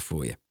curve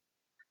for you.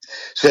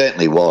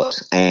 Certainly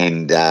was,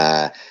 and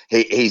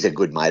he's a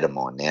good mate of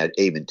mine now,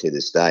 even to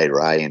this day,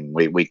 Ray. And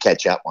we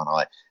catch up when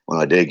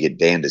I do get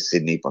down to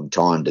Sydney from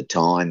time to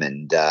time,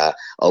 and I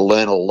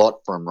learn a lot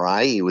from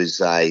Ray. He was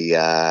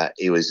a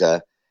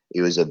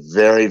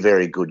very,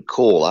 very good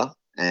caller,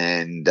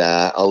 and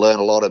I learned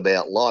a lot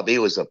about life. He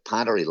was a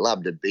punter. He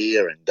loved a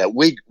beer, and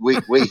we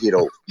hit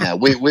off.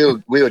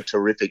 We were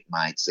terrific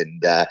mates,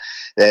 and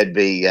there'd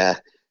be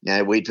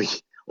we'd be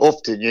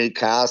off to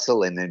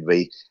Newcastle, and there'd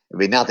be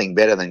nothing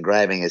better than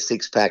grabbing a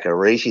 6-pack of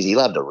Riches. He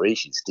loved a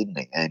Riches, didn't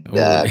he? And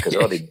because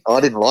I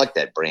didn't like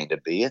that brand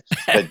of beer,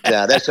 but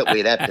that's what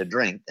we'd have to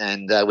drink.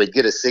 And we'd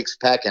get a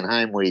 6-pack and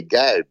home we'd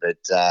go. But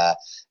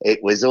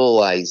it was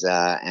always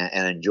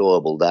an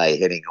enjoyable day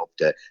heading up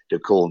to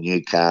call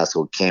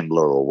Newcastle,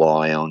 Kembla or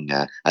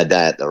Wyong a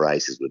day at the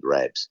races with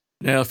Rabs.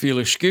 Now, if you'll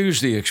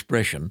excuse the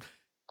expression,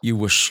 you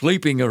were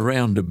sleeping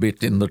around a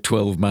bit in the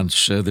 12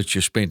 months that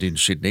you spent in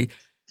Sydney.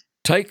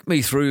 Take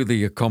me through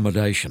the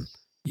accommodation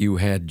you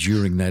had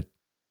during that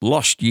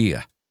lost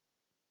year.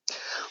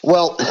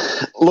 Well,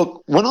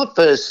 Look, when I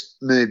first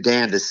moved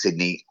down to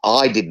Sydney,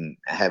 I didn't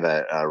have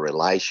a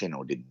relation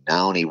or didn't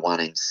know anyone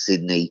in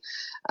Sydney.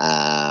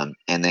 And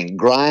then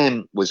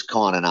Graham was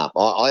kind enough.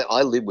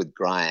 I lived with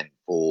Graham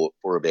for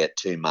about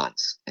 2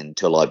 months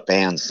until I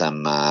found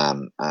some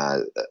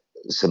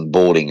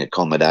boarding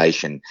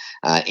accommodation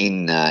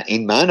in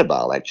Mona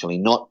Vale, actually,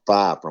 not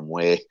far from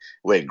where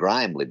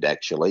Graham lived,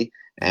 actually.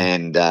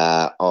 And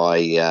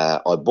I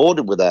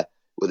boarded with a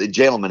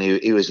gentleman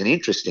who was an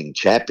interesting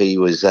chap. He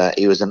was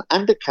an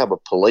undercover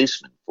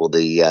policeman for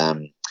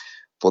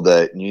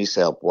the New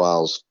South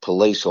Wales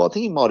Police, or I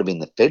think he might have been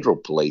the Federal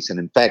Police. And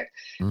in fact,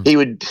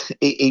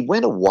 he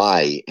went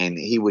away and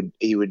he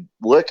would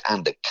work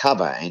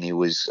undercover, and he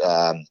was.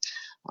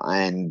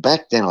 And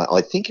back then,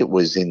 I think it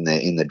was in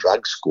the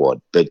drug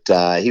squad. But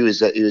he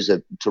was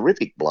a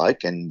terrific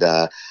bloke, and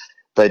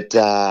but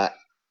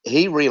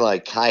he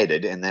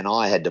relocated, and then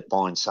I had to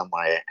find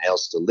somewhere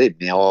else to live.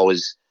 Now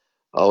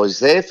I was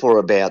there for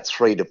about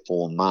 3 to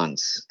 4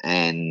 months,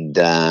 and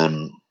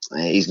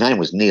his name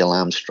was Neil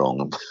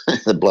Armstrong,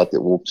 the bloke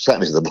that walked,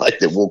 same as the bloke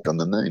that walked on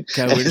the moon.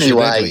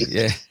 Anyway,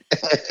 yeah.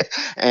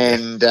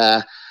 And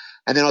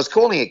then I was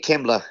calling at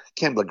Kembla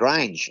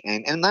Grange,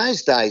 and in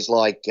those days,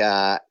 like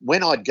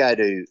when I'd go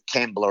to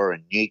Kembla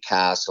and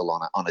Newcastle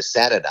on a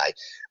Saturday,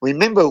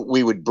 remember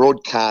we would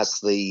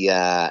broadcast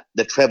the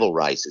treble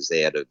races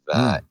out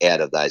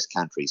of those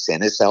country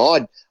centres.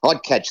 So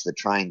I'd catch the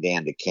train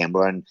down to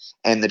Kembla,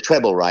 and the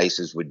treble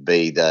races would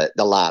be the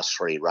last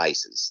 3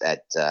 races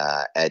at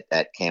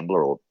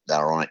Kembla, or they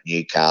were on at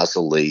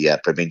Newcastle, the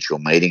provincial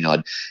meeting.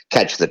 I'd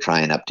catch the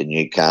train up to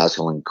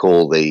Newcastle and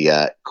call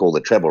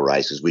the treble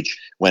races, which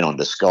went on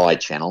to Sky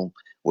Channel,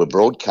 were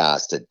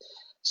broadcasted.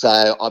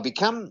 So I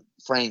become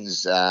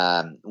friends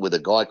with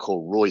a guy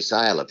called Royce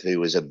Ayliffe, who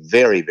was a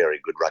very, very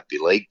good rugby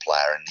league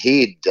player, and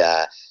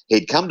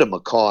he'd come to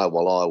Mackay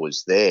while I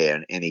was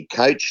there, and he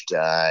coached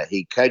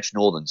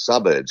Northern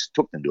Suburbs,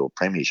 took them to a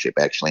premiership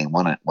actually, and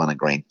won a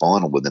grand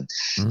final with them.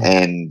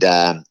 And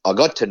I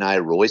got to know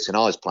Royce, and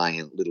I was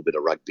playing a little bit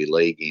of rugby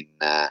league in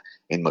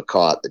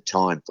Mackay at the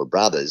time for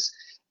Brothers,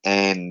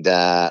 and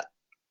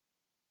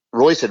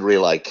Royce had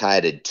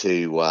relocated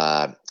to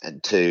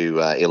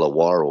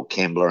Illawarra or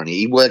Kembla, and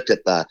he worked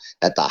at the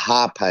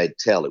Harp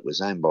Hotel. It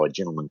was owned by a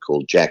gentleman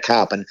called Jack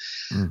Harp, and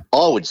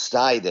I would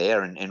stay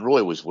there. And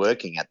Roy was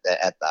working at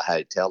the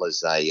hotel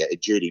as a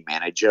duty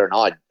manager, and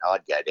I'd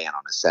go down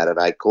on a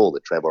Saturday, call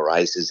the treble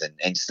races,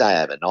 and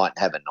stay overnight and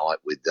have a night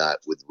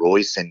with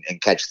Royce, and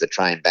catch the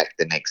train back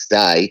the next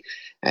day.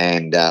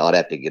 And I'd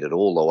have to get it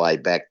all the way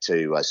back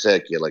to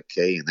Circular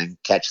Quay, and then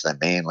catch the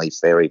Manly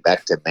ferry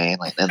back to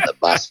Manly, and then the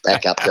bus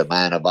back up to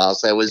Mona Vale.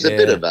 So it was a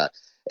bit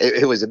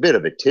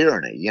of a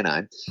tyranny, you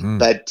know.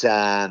 But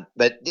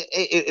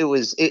it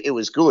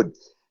was good.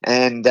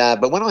 And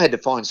but when I had to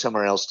find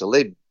somewhere else to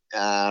live,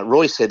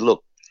 Roy said,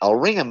 "Look, I'll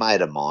ring a mate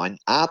of mine.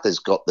 Arthur's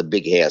got the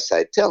Big House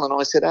Hotel." And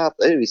I said,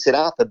 "Arthur who?" He said,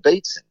 "Arthur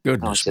Beetson."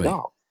 Goodness and I said,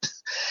 me. "Oh."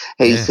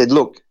 He said,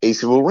 "Look," he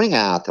said, "we'll ring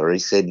Arthur." He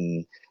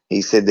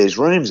said, "There's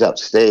rooms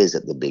upstairs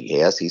at the Big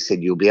House." He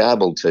said, "You'll be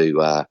able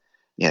to,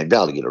 be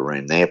able to get a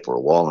room there for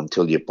a while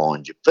until you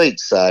find your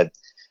feet." So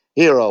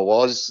here I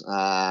was.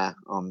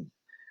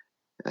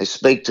 I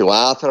speak to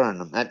Arthur,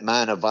 and I'm at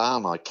Mona Vale,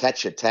 and I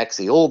catch a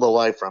taxi all the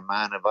way from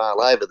Mona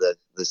Vale over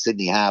the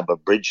Sydney Harbour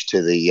Bridge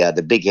to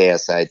the Big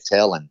House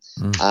Hotel, and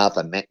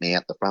Arthur met me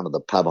out the front of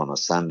the pub on a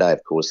Sunday.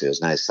 Of course, there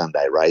was no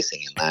Sunday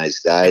racing in those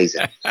days.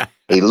 And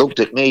he looked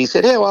at me. He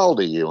said, "How old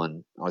are you?"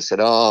 And I said,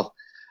 "Oh,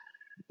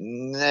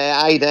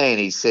 18.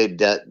 He said,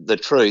 "The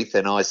truth."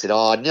 And I said,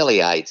 "Oh,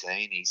 nearly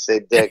 18. He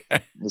said,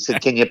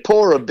 "Can you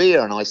pour a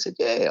beer?" And I said,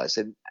 "Yeah." I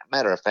said,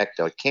 "Matter of fact,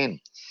 I can."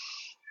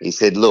 He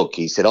said, "Look,"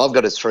 he said, "I've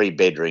got a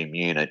 3-bedroom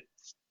unit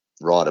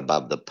right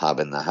above the pub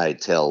in the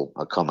hotel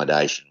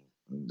accommodation.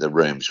 The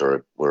rooms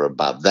were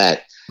above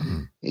that."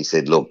 He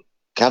said, "Look,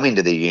 come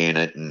into the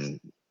unit and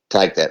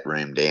take that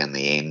room down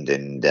the end."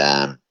 And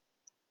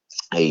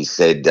he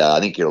said, "I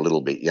think you're a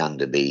little bit young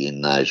to be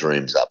in those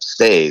rooms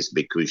upstairs,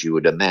 because you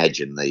would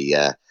imagine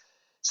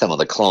some of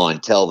the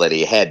clientele that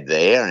he had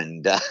there."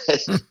 And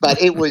but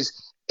they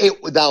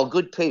were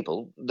good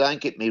people.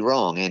 Don't get me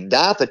wrong. And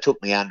Arthur took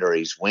me under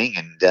his wing,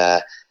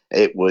 and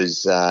it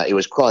was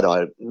quite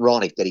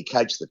ironic that he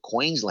coached the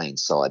Queensland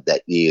side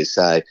that year.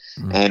 So,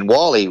 and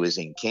while he was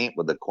in camp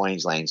with the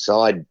Queensland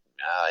side,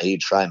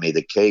 he'd throw me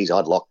the keys.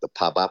 I'd lock the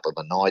pub up at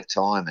the night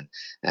time and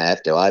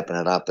have to open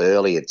it up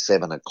early at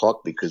 7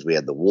 o'clock, because we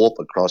had the wharf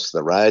across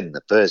the road, and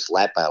the first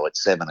lapo at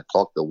 7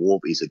 o'clock, the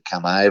wharfies would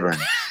come over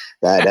and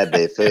they'd have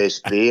their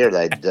first beer.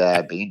 They'd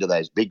be into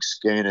those big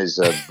schooners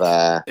of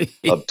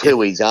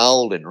Tui's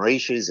Old and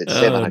Riches at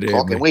 7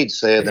 o'clock, and we'd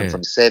serve them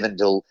from 7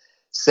 till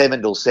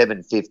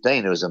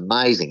 7:15. It was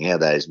amazing how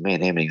those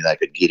men, how many they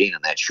could get in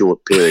that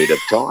short period of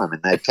time.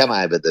 And they'd come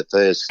over the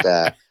first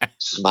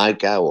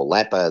smoko or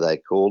lapo, they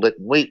called it.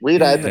 And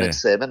we'd open at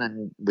 7,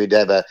 and we'd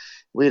have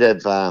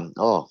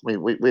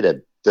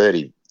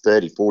 30,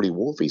 40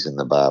 wharfies in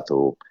the bar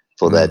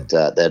for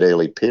that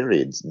early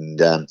period.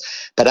 And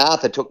but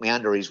Arthur took me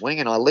under his wing,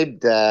 and I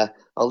lived at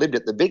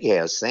the Big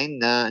House then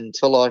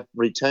until I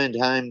returned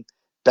home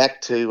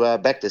back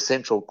to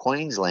central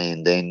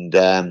Queensland, and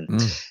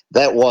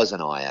that was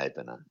an eye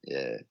opener.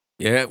 Yeah.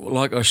 Yeah, well,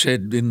 like I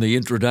said in the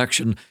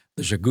introduction,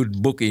 there's a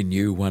good book in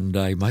you one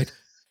day, mate.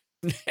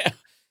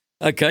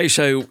 Okay,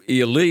 so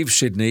you leave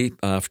Sydney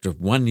after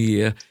 1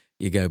 year,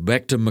 you go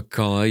back to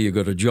Mackay, you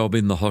got a job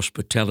in the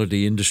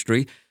hospitality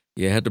industry,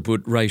 you had to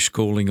put race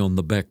calling on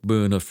the back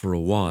burner for a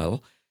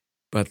while,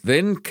 but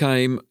then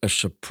came a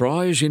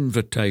surprise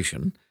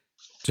invitation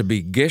to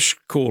be guest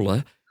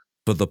caller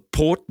for the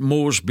Port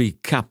Moresby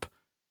Cup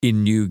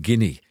in New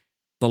Guinea,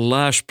 the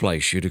last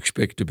place you'd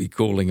expect to be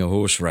calling a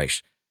horse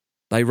race.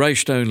 They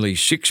raced only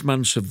 6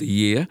 months of the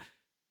year.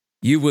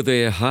 You were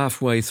there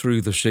halfway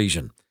through the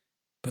season,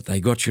 but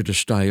they got you to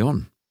stay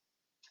on.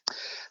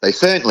 They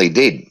certainly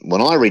did.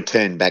 When I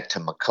returned back to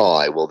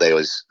Mackay, well, there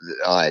was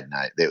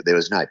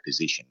no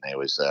position. There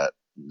was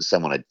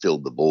someone had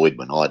filled the void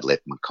when I'd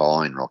left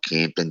Mackay and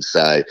Rockhampton,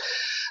 so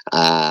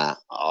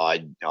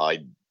I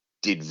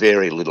did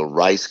very little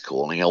race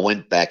calling. I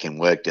went back and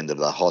worked into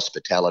the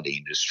hospitality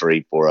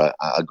industry for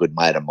a good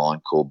mate of mine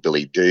called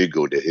Billy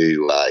Dogood,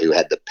 who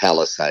had the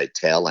Palace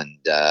Hotel,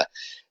 and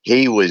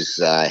he was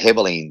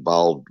heavily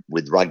involved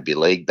with rugby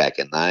league back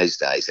in those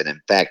days. And in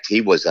fact,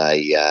 he was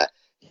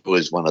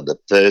one of the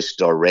first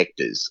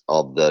directors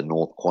of the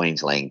North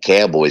Queensland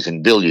Cowboys,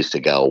 and Bill used to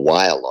go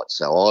away a lot.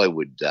 So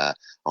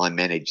I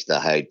managed the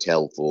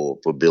hotel for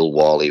Bill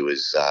while he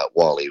was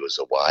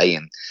away,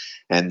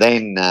 and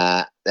then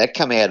that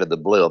come out of the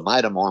blue. A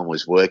mate of mine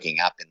was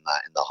working up in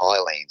the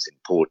Highlands in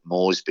Port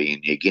Moresby in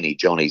New Guinea,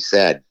 Johnny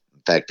Sad.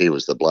 In fact, he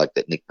was the bloke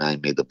that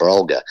nicknamed me the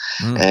Brolga,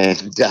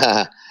 and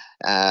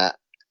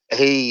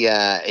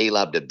he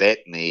loved to bet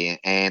me,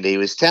 and he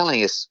was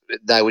telling us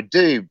they would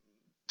do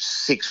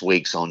 6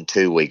 weeks on,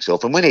 2 weeks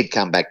off. And when he'd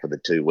come back for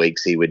the 2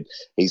 weeks,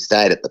 he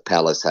stayed at the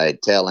Palace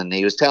Hotel, and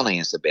he was telling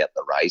us about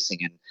the racing.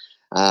 And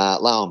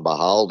lo and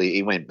behold,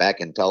 he went back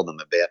and told them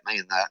about me,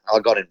 and I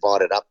got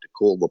invited up to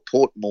call the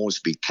Port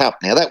Moresby Cup.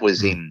 Now that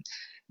was in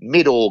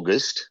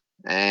mid-August,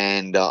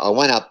 and I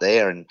went up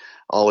there, and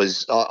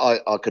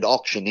I could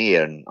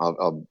auctioneer, and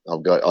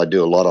I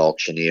do a lot of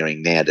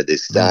auctioneering now to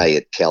this day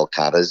at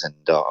Calcutta's,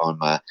 and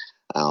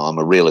I'm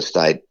a real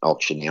estate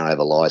auctioneer. I have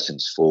a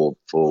license for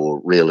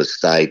real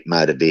estate,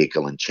 motor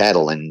vehicle and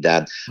chattel. And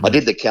I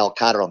did the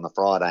Calcutta on the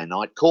Friday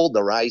night, called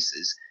the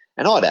races,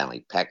 and I'd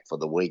only packed for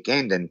the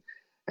weekend.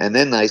 And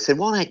then they said,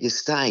 why don't you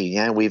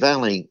stay? We've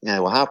only,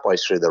 we're halfway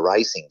through the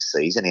racing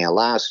season. Our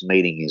last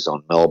meeting is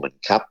on Melbourne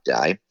Cup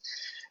Day.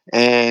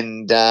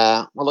 And,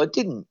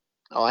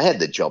 I had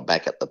the job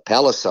back at the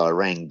Palace, so I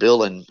rang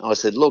Bill and I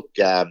said, look,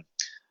 I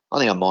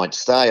think I might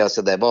stay. I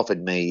said, they've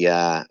offered me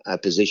a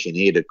position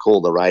here to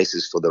call the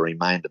races for the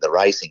remainder of the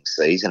racing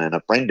season. And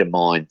a friend of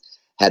mine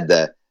had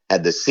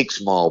the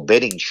 6 Mile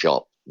betting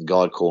shop, a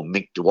guy called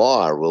Mick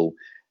Dwyer. Well,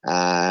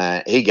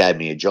 he gave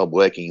me a job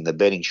working in the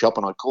betting shop,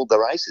 and I called the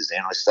races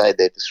and I stayed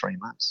there for 3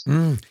 months.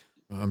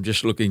 I'm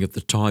just looking at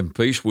the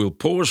timepiece. We'll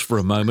pause for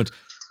a moment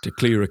to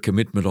clear a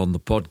commitment on the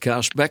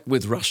podcast. Back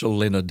with Russell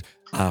Leonard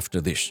after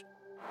this.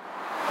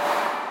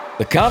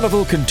 The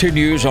carnival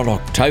continues on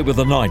October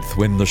the 9th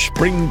when the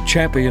Spring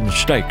Champion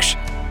Stakes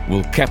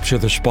will capture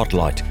the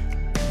spotlight.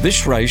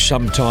 This race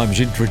sometimes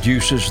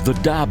introduces the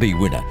Derby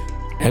winner,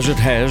 as it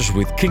has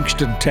with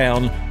Kingston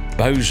Town,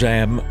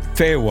 Bozam,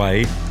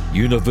 Fairway,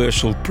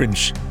 Universal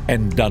Prince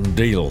and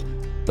Dundeel.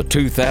 The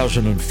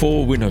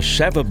 2004 winner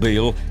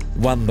Savabeel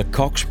won the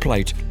Cox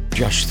Plate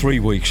just 3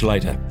 weeks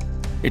later.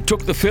 It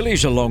took the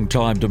fillies a long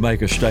time to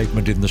make a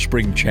statement in the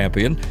Spring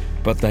Champion,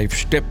 but they've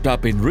stepped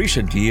up in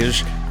recent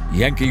years.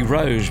 Yankee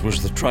Rose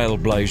was the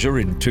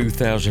trailblazer in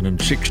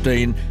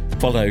 2016,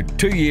 followed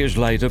 2 years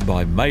later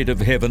by Maid of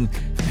Heaven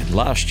and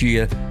last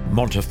year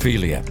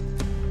Montefilia.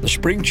 The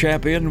Spring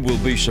Champion will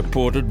be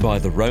supported by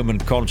the Roman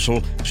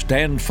Consul,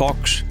 Stan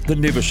Fox, the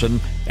Nivison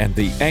and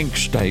the Ank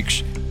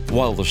Stakes,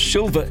 while the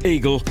Silver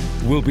Eagle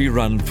will be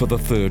run for the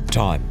 3rd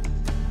time.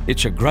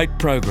 It's a great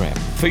program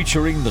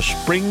featuring the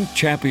Spring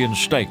Champion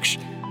Stakes,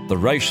 the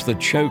race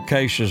that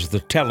showcases the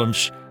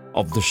talents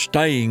of the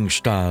staying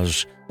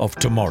stars of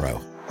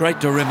tomorrow. Great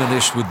to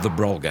reminisce with the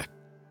Brolga.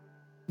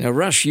 Now,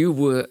 Russ, you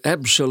were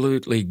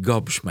absolutely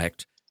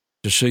gobsmacked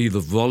to see the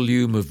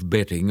volume of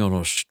betting on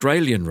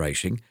Australian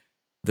racing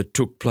that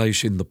took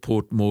place in the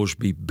Port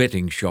Moresby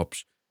betting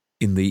shops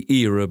in the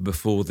era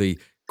before the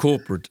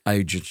corporate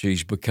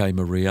agencies became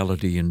a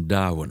reality in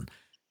Darwin.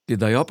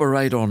 Did they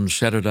operate on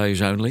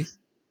Saturdays only?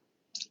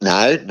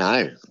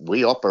 No.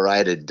 We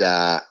operated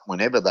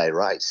whenever they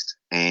raced.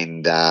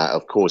 And,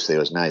 of course, there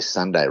was no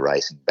Sunday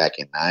racing back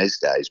in those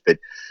days. But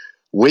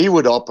we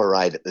would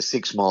operate at the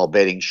 6 Mile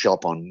betting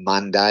shop on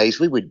Mondays.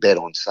 We would bet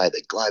on, say,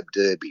 the Globe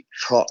Derby,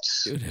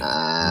 trots.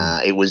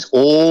 It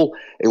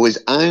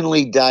was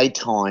only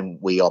daytime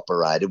we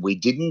operated. We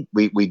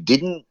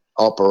didn't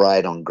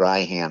operate on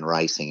greyhound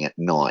racing at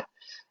night,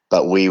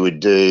 but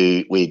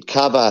we'd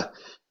cover.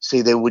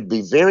 See, there would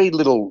be very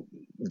little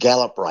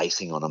gallop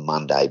racing on a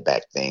Monday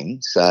back then.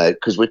 So,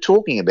 because we're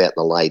talking about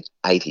the late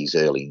 80s,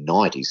 early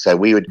 90s. So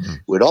we'd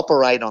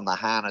operate on the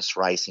harness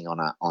racing on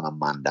a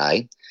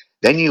Monday.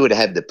 Then you would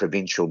have the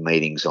provincial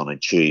meetings on a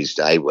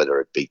Tuesday, whether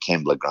it be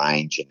Kembla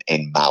Grange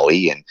and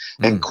Maui,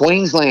 and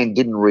Queensland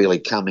didn't really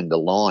come into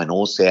line,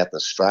 or South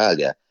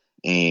Australia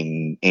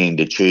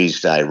into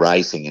Tuesday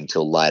racing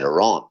until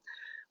later on.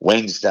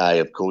 Wednesday,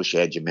 of course, you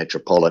had your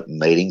metropolitan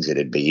meetings.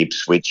 It'd be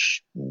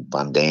Ipswich,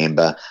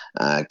 Bundamba,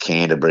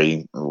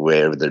 Canterbury,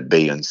 wherever it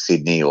be in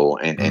Sydney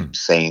and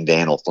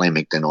Sandown or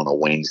Flemington on a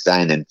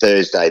Wednesday. And then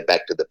Thursday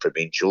back to the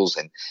provincials,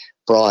 and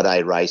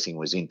Friday racing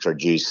was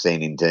introduced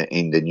then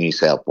into New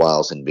South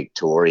Wales and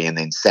Victoria. And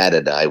then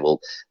Saturday,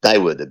 well, they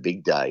were the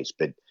big days.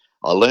 But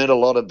I learned a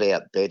lot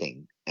about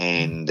betting.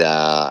 And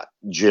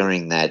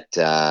during that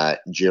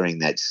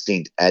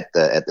stint at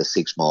the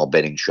 6 Mile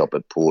betting shop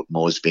at Port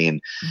Moresby,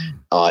 and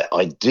I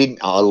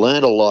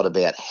learned a lot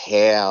about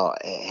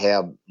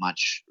how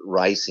much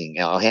racing,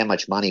 how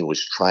much money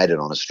was traded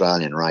on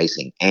Australian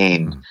racing,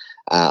 and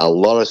a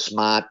lot of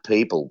smart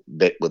people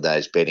bet with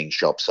those betting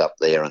shops up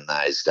there in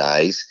those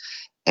days.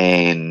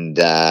 And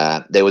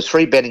there was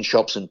 3 betting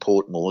shops in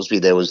Port Moresby.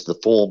 There was the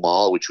 4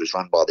 Mile, which was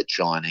run by the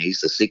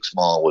Chinese. The 6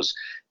 Mile was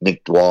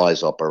Mick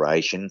Dwyer's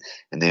operation,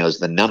 and there was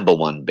the number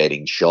 1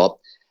 betting shop,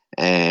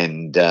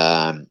 and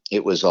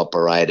it was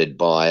operated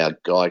by a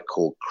guy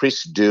called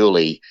Chris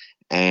Dooley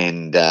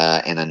and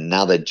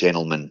another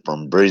gentleman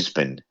from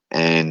Brisbane.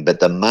 But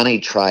the money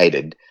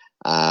traded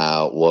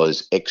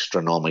was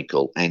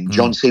astronomical. And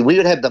John, see, we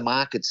would have the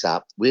markets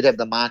up. We'd have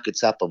the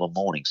markets up of a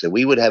morning, so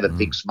we would have a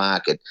fixed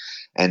market,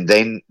 and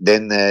then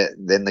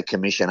the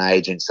commission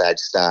agents, they'd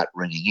start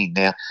ringing in.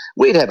 Now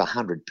we'd have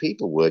 100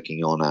 people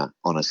working on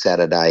a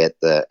Saturday at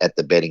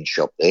the betting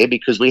shop there,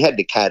 because we had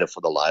to cater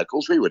for the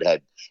locals. We would have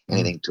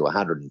anything to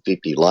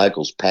 150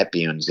 locals,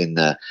 papions in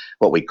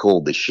what we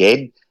called the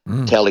shed.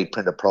 Tally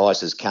printer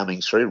prices coming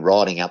through,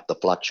 writing up the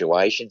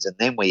fluctuations, and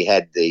then we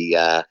had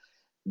the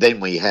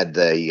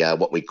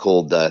what we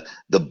called the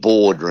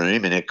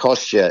boardroom, and it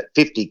cost you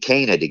 50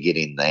 kina to get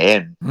in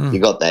there, and you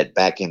got that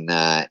back in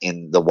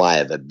the way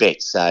of a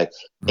bet. So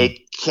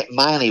it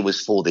mainly was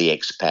for the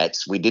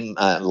expats. We didn't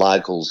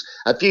locals.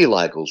 A few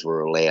locals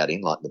were allowed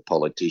in, like the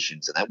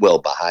politicians and that,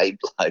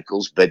 well-behaved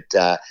locals. But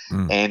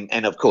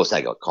and of course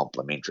they got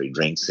complimentary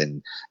drinks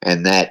and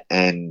that.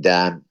 And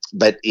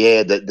but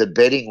yeah, the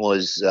betting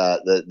was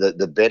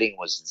the betting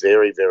was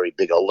very, very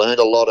big. I learned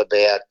a lot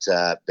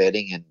about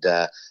betting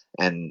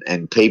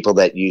and people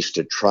that used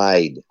to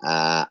trade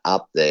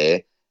up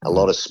there, a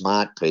lot of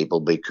smart people,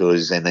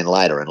 and then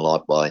later in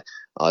life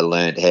I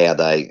learned how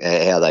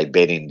they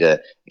bet into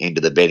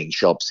the betting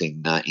shops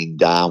in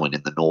Darwin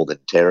in the Northern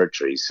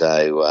Territory.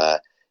 So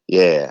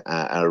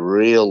a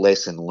real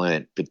lesson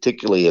learnt,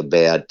 particularly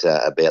about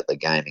the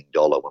gaming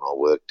dollar when I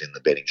worked in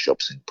the betting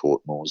shops in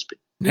Port Moresby.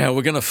 Now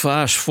we're going to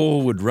fast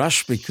forward,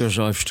 Russ, because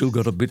I've still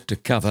got a bit to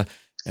cover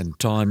and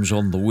time's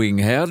on the wing.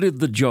 How did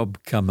the job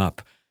come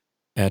up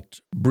at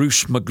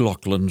Bruce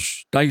McLaughlin's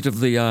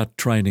state-of-the-art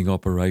training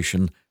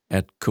operation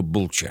at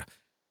Caboolture?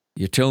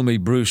 You tell me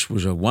Bruce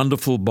was a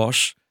wonderful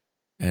boss,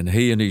 and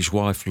he and his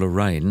wife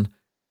Lorraine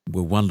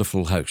were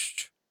wonderful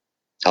hosts.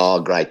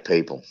 Oh, great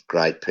people,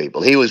 great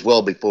people. He was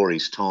well before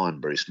his time,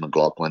 Bruce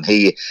McLaughlin.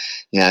 He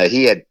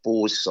had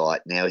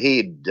foresight. Now,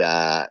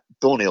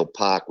 Thornhill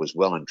Park was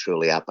well and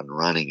truly up and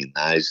running in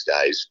those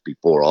days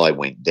before I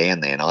went down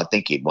there, and I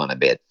think he'd won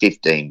about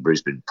 15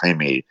 Brisbane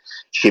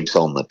premierships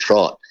on the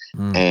trot.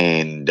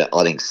 And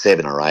I think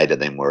 7 or 8 of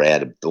them were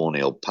out of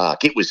Thornhill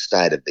Park. It was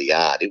state of the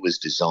art. It was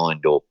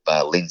designed off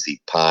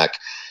Lindsay Park,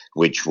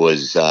 which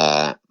was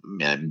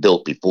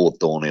built before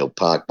Thornhill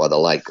Park by the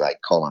late great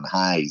Colin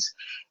Hayes.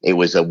 It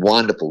was a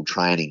wonderful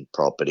training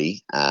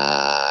property.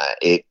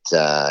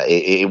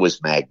 It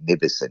was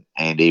magnificent,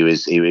 and he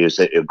was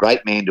a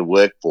great man to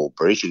work for,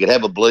 Bruce. You could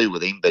have a blue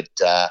with him, but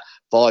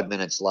 5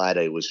 minutes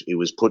later, he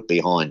was put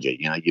behind you.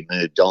 You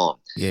moved on.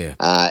 Yeah.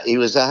 He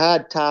was a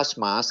hard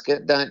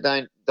taskmaster.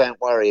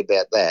 Don't worry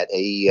about that.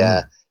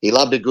 He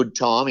loved a good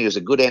time. He was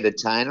a good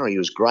entertainer. He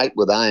was great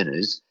with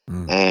owners,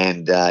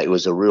 and it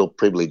was a real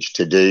privilege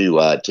to do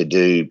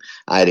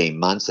 18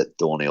 months at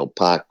Thornhill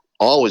Park.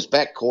 I was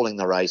back calling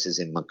the races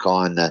in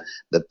Mackay, and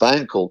the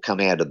phone call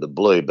come out of the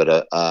blue, but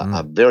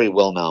a very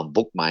well-known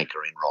bookmaker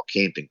in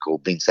Rockhampton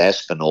called Vince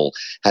Aspinall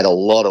had a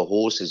lot of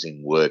horses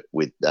in work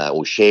with,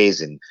 or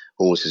shares in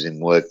horses in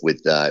work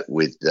with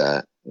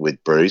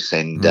Bruce,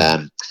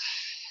 and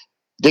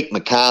Dick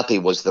McCarthy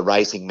was the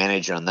racing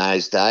manager in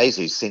those days,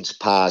 who's since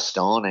passed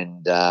on,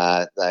 and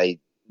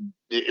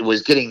it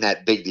was getting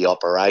that big, the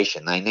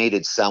operation. They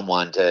needed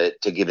someone to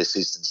give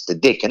assistance to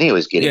Dick, and he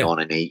was getting on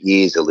in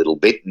years a little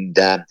bit. And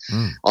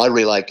I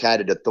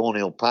relocated to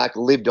Thornhill Park,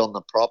 lived on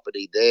the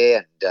property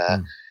there,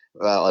 and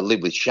I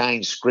lived with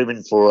Shane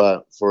Scriven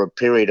for a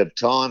period of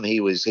time. He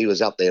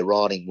was up there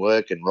writing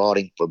work and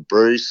writing for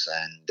Bruce,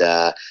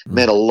 and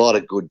met a lot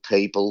of good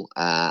people,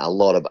 a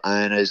lot of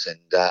owners, and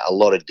a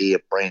lot of dear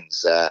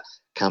friends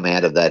come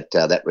out of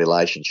that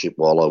relationship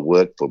while I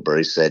worked for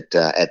Bruce at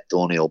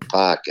Thornhill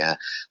Park. A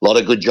lot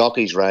of good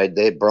jockeys rode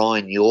there.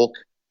 Brian York,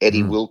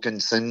 Eddie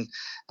Wilkinson.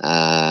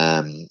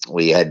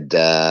 We had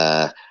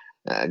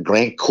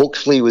Grant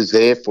Cooksley was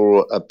there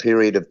for a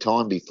period of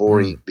time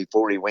before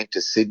he went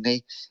to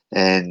Sydney,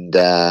 and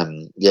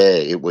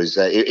it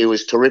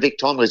was terrific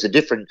time. It was a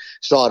different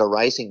side of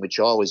racing which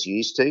I was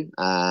used to,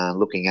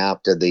 looking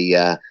after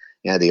the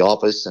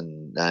office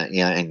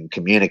and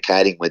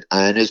communicating with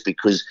owners,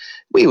 because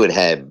we would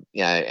have,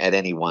 at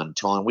any one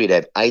time, we'd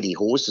have 80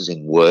 horses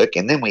in work,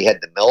 and then we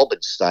had the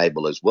Melbourne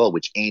stable as well,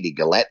 which Andy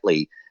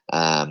Gallatley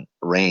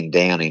ran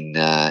down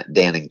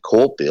in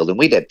Caulfield, and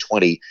we'd have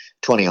 20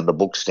 on the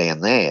books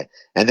down there.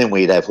 And then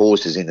we'd have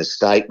horses in the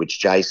state, which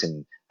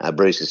Jason,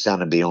 Bruce's son,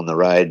 would be on the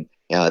road,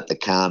 at the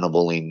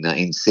carnival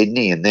in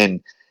Sydney. And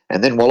then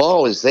while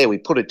I was there, we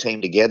put a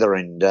team together,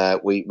 and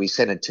we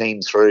sent a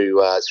team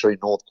through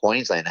North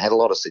Queensland, and had a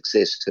lot of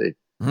success too.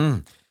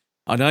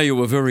 I know you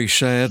were very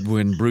sad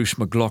when Bruce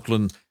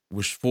McLaughlin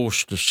was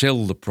forced to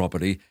sell the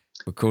property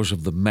because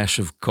of the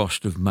massive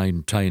cost of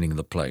maintaining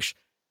the place.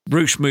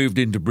 Bruce moved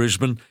into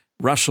Brisbane,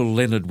 Russell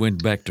Leonard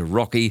went back to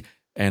Rocky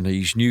and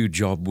his new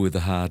job with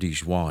the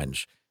Hardy's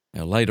Wines.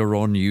 Now, later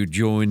on you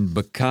joined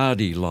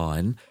Bacardi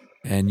Line,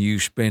 and you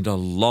spent a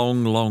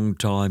long, long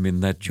time in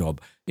that job.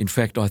 In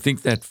fact, I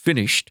think that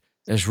finished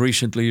as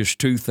recently as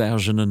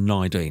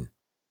 2019.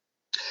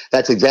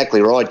 That's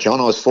exactly right,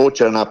 John. I was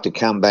fortunate enough to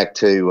come back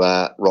to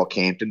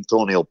Rockhampton.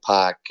 Thornhill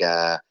Park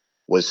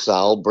was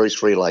sold.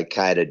 Bruce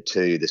relocated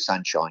to the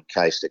Sunshine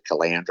Coast at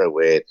Caloundra,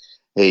 where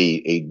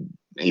he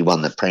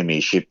won the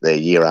premiership there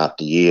year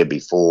after year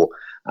before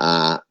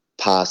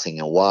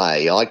passing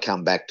away. I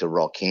come back to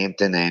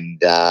Rockhampton,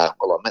 and I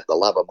met the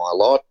love of my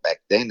life back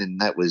then, and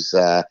that was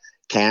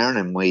Karen,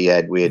 and we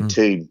had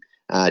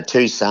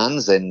two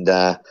sons, and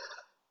I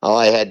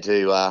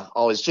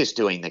was just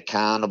doing the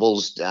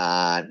carnivals.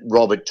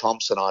 Robert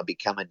Thompson I'd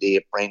become a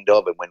dear friend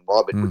of, and when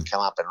Robert would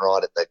come up and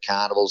ride at the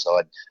carnivals,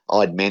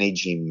 I'd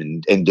manage him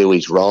and do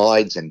his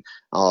rides, and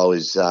I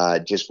was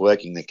just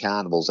working the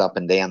carnivals up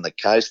and down the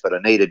coast, but I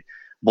needed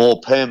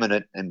more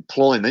permanent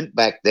employment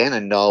back then,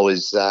 and I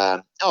was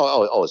a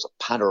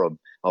punter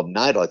of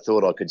note. I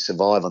thought I could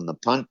survive on the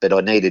punt, but I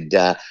needed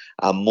a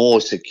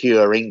more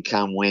secure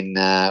income when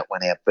our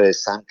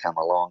first son came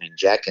along in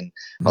Jack, and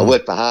I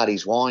worked for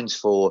Hardy's Wines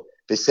for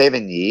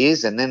 7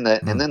 years, and then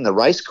the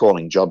race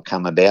calling job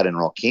come about in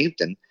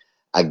Rockhampton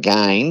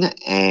again,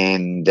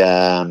 and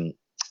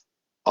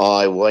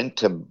I went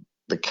to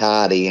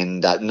Bacardi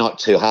and not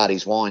to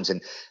Hardy's Wines,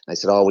 and they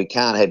said, "Oh, we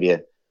can't have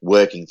you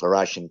working for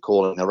us and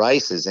calling the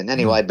races." And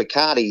anyway,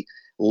 Bacardi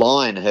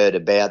Line heard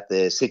about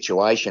the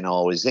situation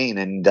I was in,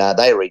 and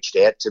they reached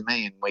out to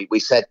me, and we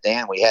sat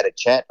down, we had a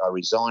chat. I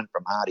resigned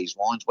from Hardy's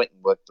Wines, went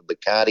and worked for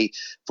Bacardi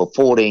for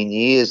 14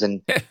 years,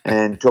 and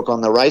took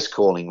on the race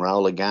calling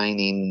role again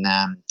in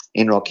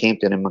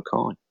Rockhampton and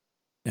Mackay.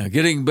 Now,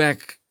 getting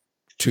back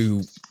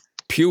to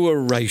pure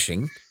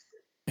racing,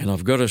 and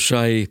I've got to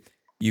say,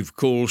 you've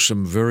called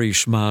some very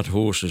smart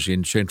horses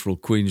in central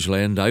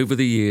Queensland over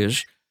the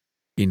years,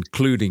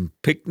 including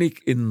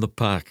Picnic in the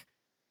Park,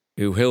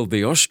 who held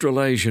the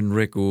Australasian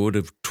record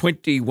of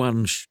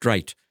 21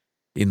 straight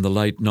in the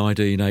late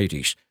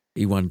 1980s.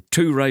 He won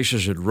 2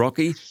 races at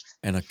Rocky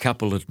and a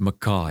couple at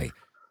Mackay.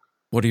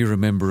 What do you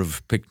remember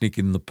of Picnic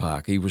in the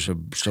Park? He was a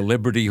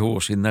celebrity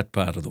horse in that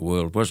part of the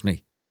world, wasn't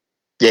he?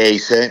 Yeah, he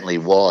certainly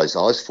was.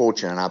 I was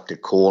fortunate enough to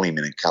call him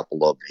in a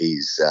couple of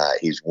his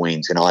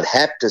wins, and I'd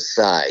have to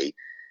say,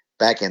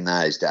 back in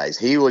those days,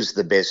 he was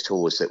the best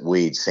horse that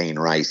we'd seen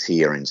race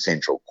here in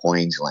central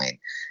Queensland.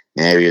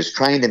 Now, he was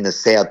trained in the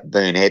South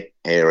Burnett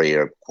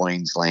area of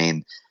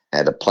Queensland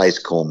at a place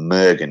called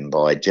Mergen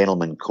by a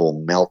gentleman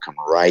called Malcolm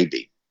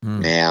Raby.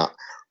 Now,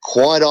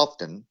 quite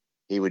often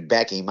he would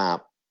back him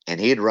up, and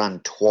he'd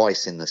run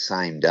twice in the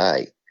same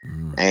day.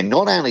 And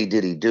not only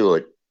did he do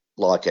it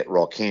like at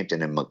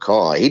Rockhampton and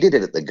Mackay, he did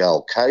it at the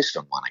Gold Coast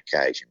on one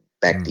occasion,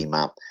 backed him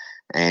up,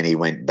 and he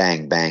went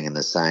bang, bang in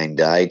the same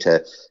day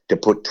to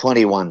put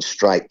 21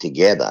 straight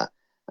together.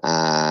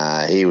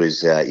 He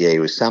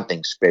was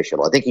something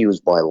special. I think he was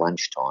by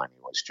lunchtime,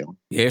 he was, John.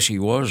 Yes, he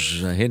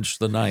was, hence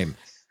the name.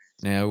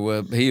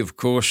 Now, he, of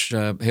course,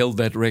 held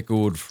that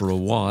record for a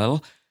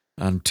while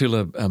until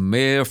a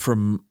mare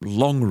from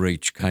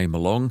Longreach came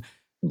along.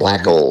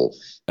 Blackall,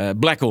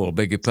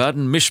 beg your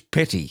pardon, Miss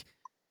Petty.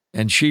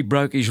 And she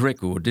broke his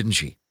record, didn't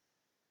she?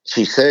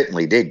 She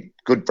certainly did.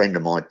 Good friend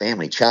of my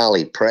family,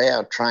 Charlie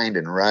Proud, trained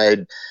and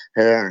rode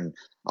her, and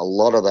a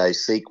lot of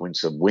those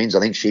sequence of wins. I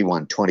think she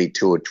won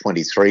 22 or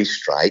 23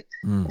 straight,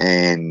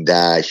 and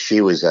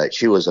she was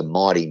a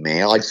mighty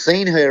mare. I'd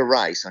seen her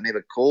race. I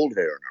never called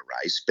her in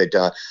a race, but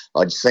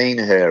I'd seen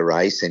her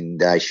race,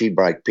 and she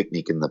broke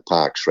Picnic in the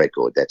Park's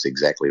record. That's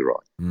exactly right.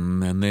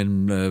 And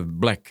then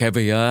Black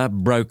Caviar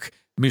broke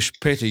Miss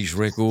Petty's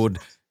record,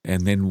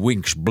 and then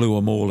Winks blew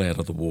them all out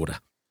of the water.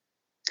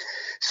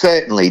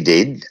 Certainly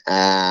did.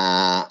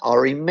 I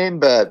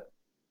remember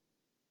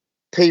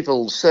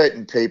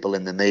certain people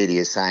in the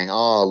media saying,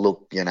 "Oh,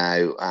 look,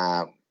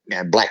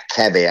 Black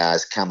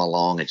Caviar's come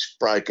along. It's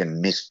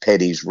broken Miss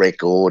Petty's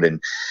record,"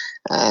 and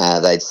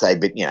they'd say,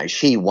 "But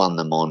she won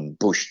them on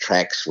bush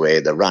tracks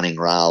where the running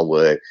rail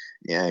were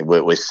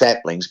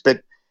saplings."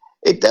 But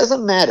It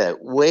doesn't matter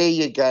where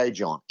you go,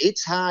 John.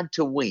 It's hard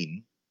to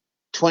win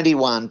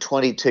 21,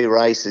 22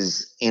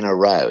 races in a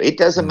row. It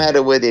doesn't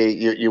matter whether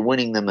you're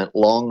winning them at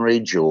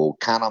Longridge or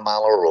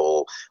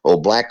Cunnamulla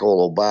or Blackall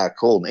or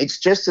Barcaldine. It's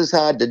just as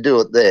hard to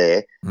do it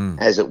there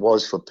as it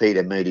was for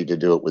Peter Moody to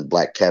do it with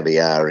Black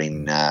Caviar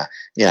in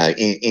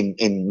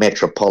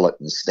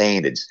metropolitan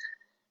standards.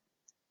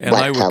 And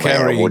Black they were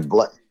carrying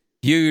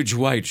huge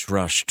weights,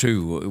 Russ,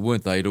 too,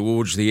 weren't they?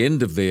 Towards the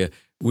end of their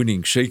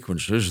winning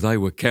sequences, they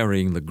were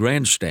carrying the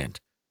grandstand.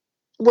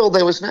 Well,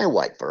 there was no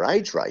weight for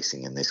age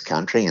racing in this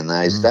country in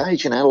those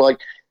days. Like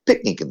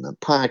Picnic in the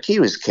Park, he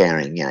was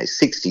carrying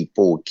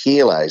 64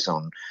 kilos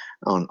on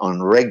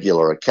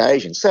regular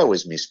occasions. So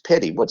was Miss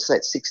Petty. What's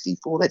that,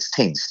 64? That's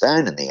 10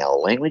 stone in the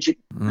old language.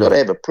 You've got to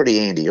have a pretty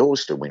handy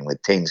horse to win with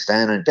 10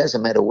 stone, and it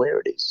doesn't matter where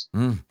it is.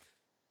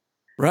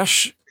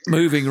 Russ,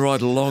 moving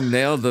right along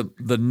now,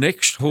 the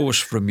next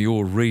horse from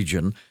your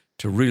region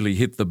to really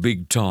hit the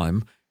big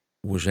time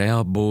was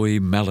our boy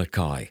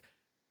Malachi,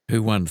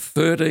 who won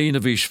 13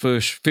 of his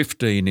first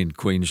 15 in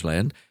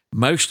Queensland,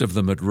 most of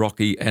them at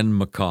Rocky and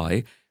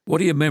Mackay. What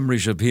are your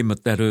memories of him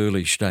at that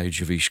early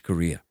stage of his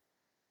career?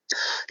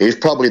 He's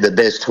probably the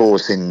best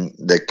horse in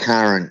the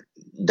current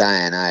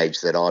day and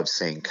age that I've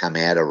seen come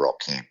out of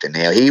Rockhampton.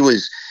 Now, he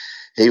was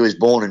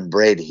born and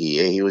bred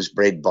here. He was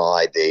bred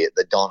by the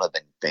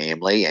Donovan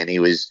family, and he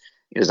was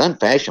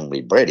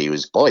unfashionably bred. He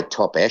was by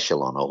Top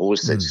Echelon, a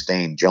horse that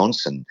Stan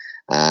Johnson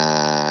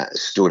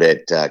stood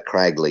at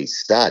Craigley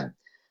Stud.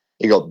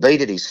 He got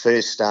beat at his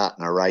first start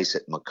in a race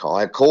at Mackay.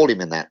 I called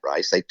him in that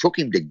race. They took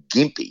him to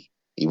Gympie.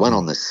 He went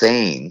on the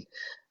scene.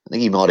 I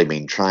think he might have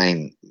been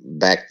trained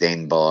back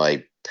then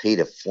by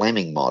Peter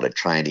Fleming, might have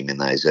trained him in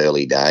those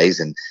early days.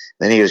 And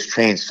then he was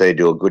transferred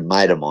to a good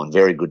mate of mine,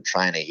 very good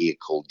trainer here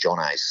called John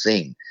O.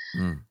 Singh.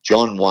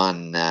 John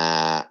won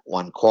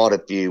quite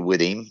a few with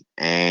him,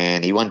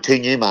 and he won 2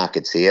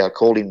 Newmarkets here. I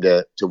called him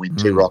to win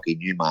 2 Rocky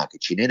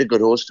Newmarkets. You need a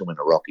good horse to win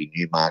a Rocky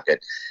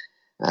Newmarket.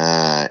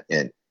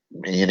 And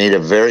you need a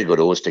very good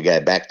horse to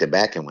go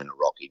back-to-back and win a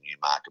Rocky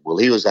Newmarket. Well,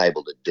 he was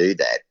able to do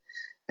that.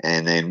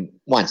 And then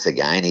once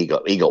again, he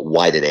got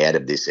weighted out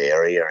of this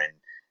area, and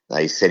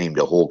they sent him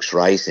to Hawkes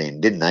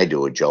Racing. Didn't they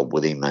do a job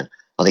with him? And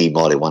I think he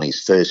might have won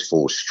his first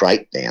 4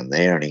 straight down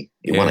there, and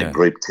he won at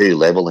Group 2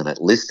 level and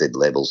at listed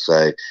level.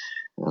 So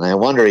no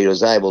wonder he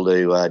was able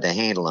to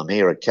handle them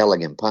here at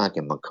Callaghan Park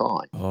in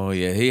Mackay. Oh,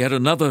 yeah. He had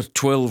another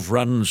 12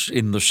 runs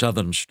in the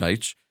southern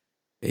states.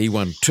 He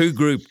won 2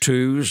 Group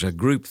 2s, a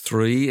Group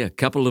 3, a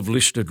couple of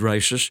listed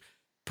races.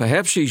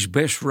 Perhaps his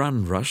best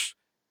run, Russ,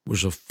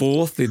 was a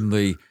 4th in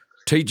the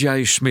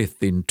TJ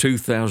Smith in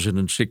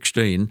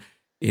 2016,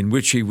 in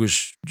which he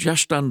was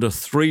just under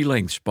 3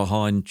 lengths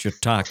behind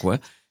Chautauqua,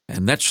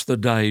 and that's the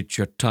day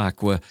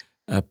Chautauqua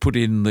put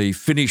in the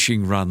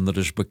finishing run that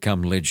has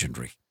become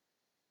legendary.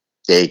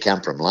 Yeah, he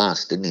came from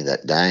last, didn't he,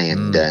 that day,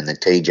 and the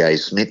TJ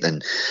Smith,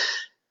 and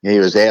he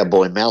was our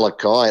boy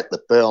Malachi at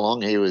the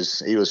furlong. He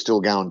was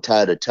still going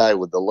toe-to-toe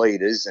with the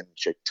leaders, and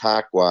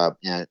Chautauqua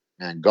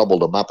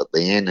gobbled him up at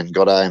the end and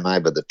got home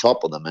over the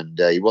top of them, and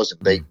he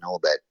wasn't beaten all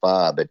that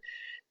far. But,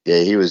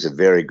 yeah, he was a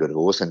very good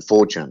horse.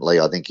 Unfortunately,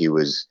 I think he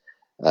was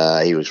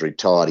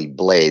retired. He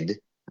bled,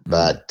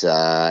 but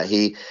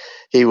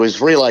he was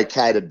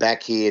relocated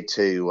back here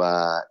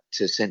to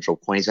Central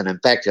Queensland. In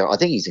fact, I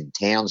think he's in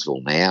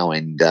Townsville now,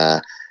 and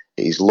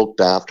he's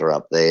looked after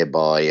up there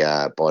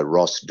by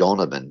Ross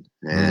Donovan.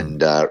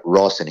 And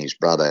Ross and his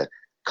brother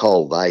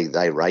Cole,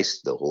 they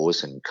raced the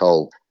horse, and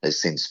Cole has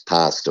since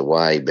passed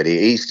away. But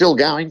he's still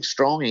going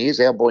strong. He is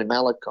our boy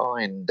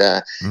Malachi, and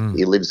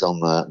he lives on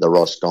the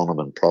Ross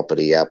Donovan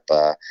property up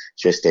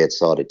just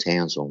outside of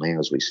Townsville now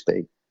as we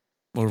speak.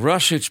 Well,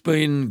 Russ, it's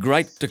been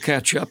great to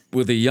catch up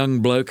with a young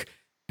bloke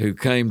who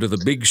came to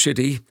the big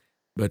city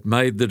but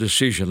made the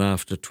decision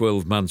after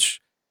 12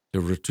 months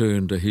to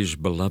return to his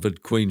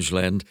beloved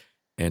Queensland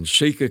and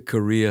seek a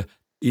career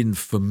in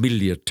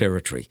familiar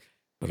territory.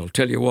 But I'll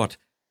tell you what,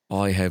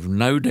 I have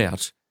no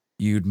doubt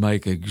you'd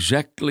make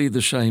exactly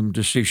the same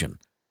decision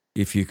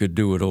if you could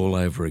do it all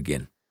over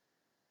again.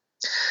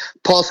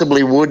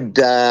 Possibly would,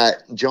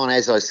 John,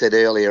 as I said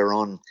earlier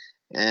on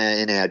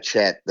in our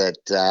chat,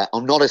 that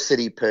I'm not a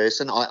city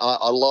person.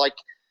 I like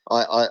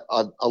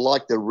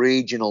the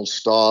regional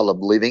style of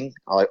living.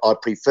 I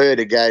prefer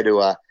to go to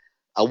a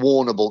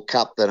Warrnambool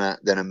Cup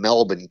than a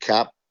Melbourne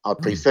Cup. I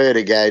prefer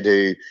to go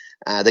to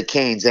the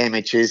Cairns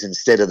Amateurs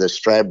instead of the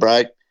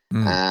Stradbroke.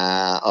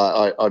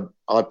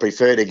 I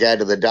prefer to go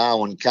to the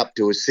Darwin Cup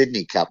to a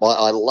Sydney Cup.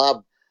 I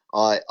love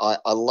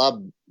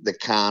the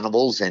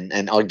carnivals,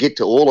 and I get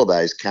to all of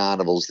those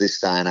carnivals this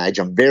day and age.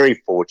 I'm very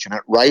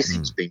fortunate.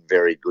 Racing's been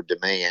very good to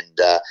me, and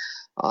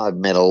I've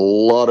met a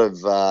lot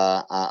of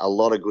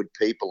good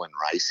people in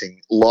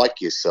racing, like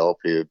yourself,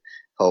 who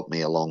helped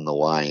me along the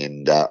way.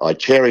 And I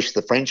cherish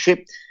the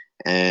friendship,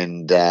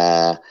 and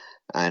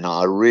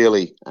I'm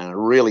really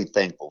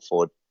thankful for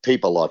what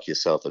people like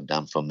yourself have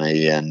done for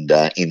me and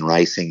in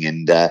racing.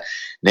 And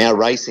now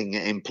racing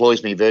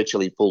employs me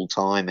virtually full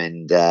time,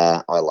 and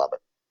I love it.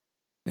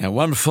 Now,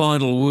 one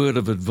final word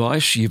of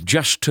advice. You've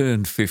just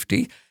turned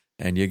 50,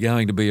 and you're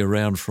going to be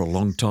around for a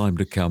long time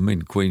to come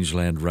in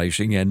Queensland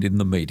racing and in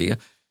the media.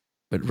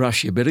 But,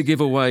 Rush, you better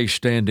give away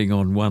standing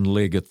on one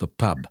leg at the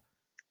pub.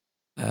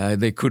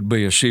 There could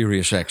be a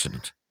serious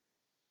accident.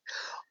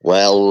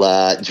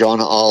 Well, John,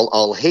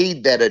 I'll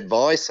heed that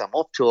advice. I'm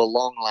off to a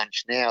long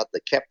lunch now at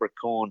the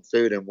Capricorn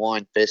Food and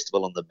Wine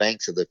Festival on the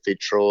banks of the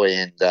Fitzroy,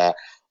 and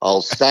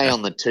I'll stay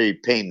on the two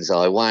pins.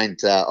 I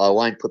won't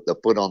put the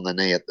foot on the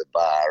knee at the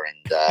bar,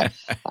 and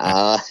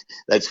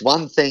that's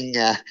one thing.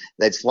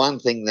 That's one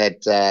thing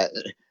that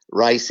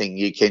racing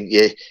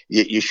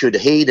you should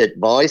heed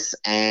advice,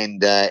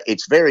 and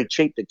it's very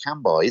cheap to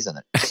come by, isn't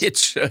it? It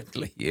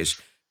certainly is.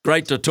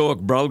 Great to talk,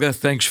 Brolga.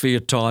 Thanks for your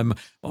time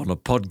on a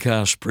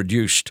podcast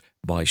produced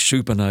by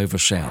Supernova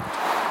Sound.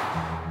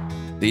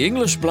 The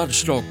English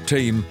Bloodstock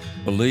team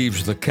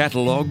believes the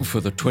catalogue for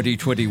the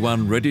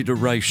 2021 Ready to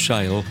Race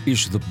sale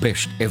is the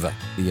best ever.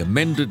 The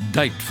amended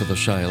date for the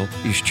sale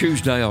is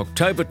Tuesday,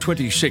 October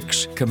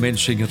 26,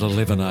 commencing at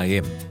 11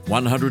 a.m.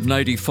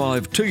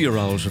 185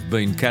 two-year-olds have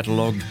been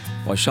catalogued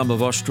by some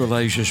of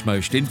Australasia's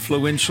most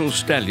influential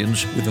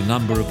stallions, with a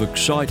number of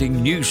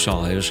exciting new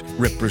sires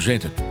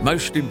represented.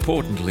 Most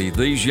importantly,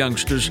 these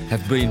youngsters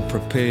have been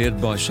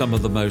prepared by some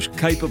of the most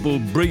capable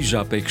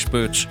breeze-up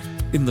experts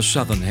in the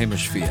Southern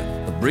Hemisphere.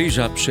 The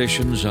breeze-up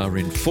sessions are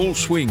in full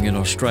swing in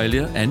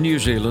Australia and New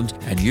Zealand,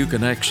 and you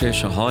can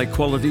access a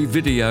high-quality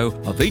video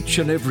of each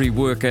and every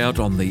workout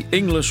on the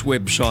English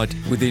website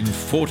within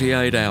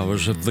 48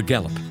 hours of the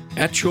gallop.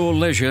 At your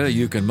leisure,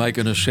 you can make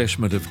an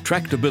assessment of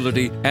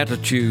tractability,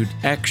 attitude,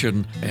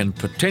 action and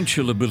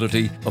potential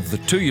ability of the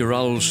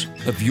two-year-olds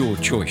of your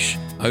choice.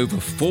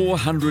 Over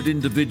 400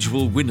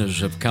 individual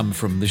winners have come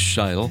from this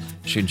sale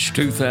since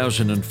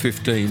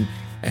 2015,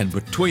 and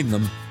between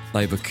them,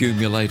 they've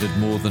accumulated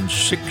more than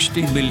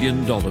 $60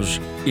 million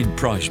in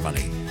prize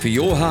money. For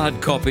your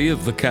hard copy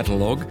of the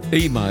catalogue,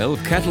 email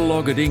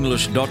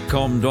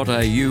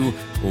catalogue@english.com.au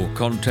or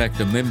contact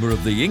a member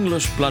of the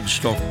English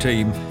Bloodstock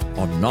team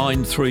on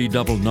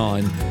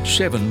 9399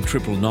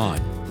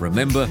 7999.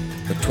 Remember,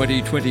 the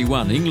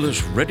 2021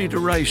 English Ready to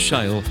Race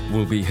sale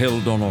will be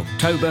held on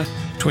October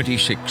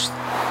 26th.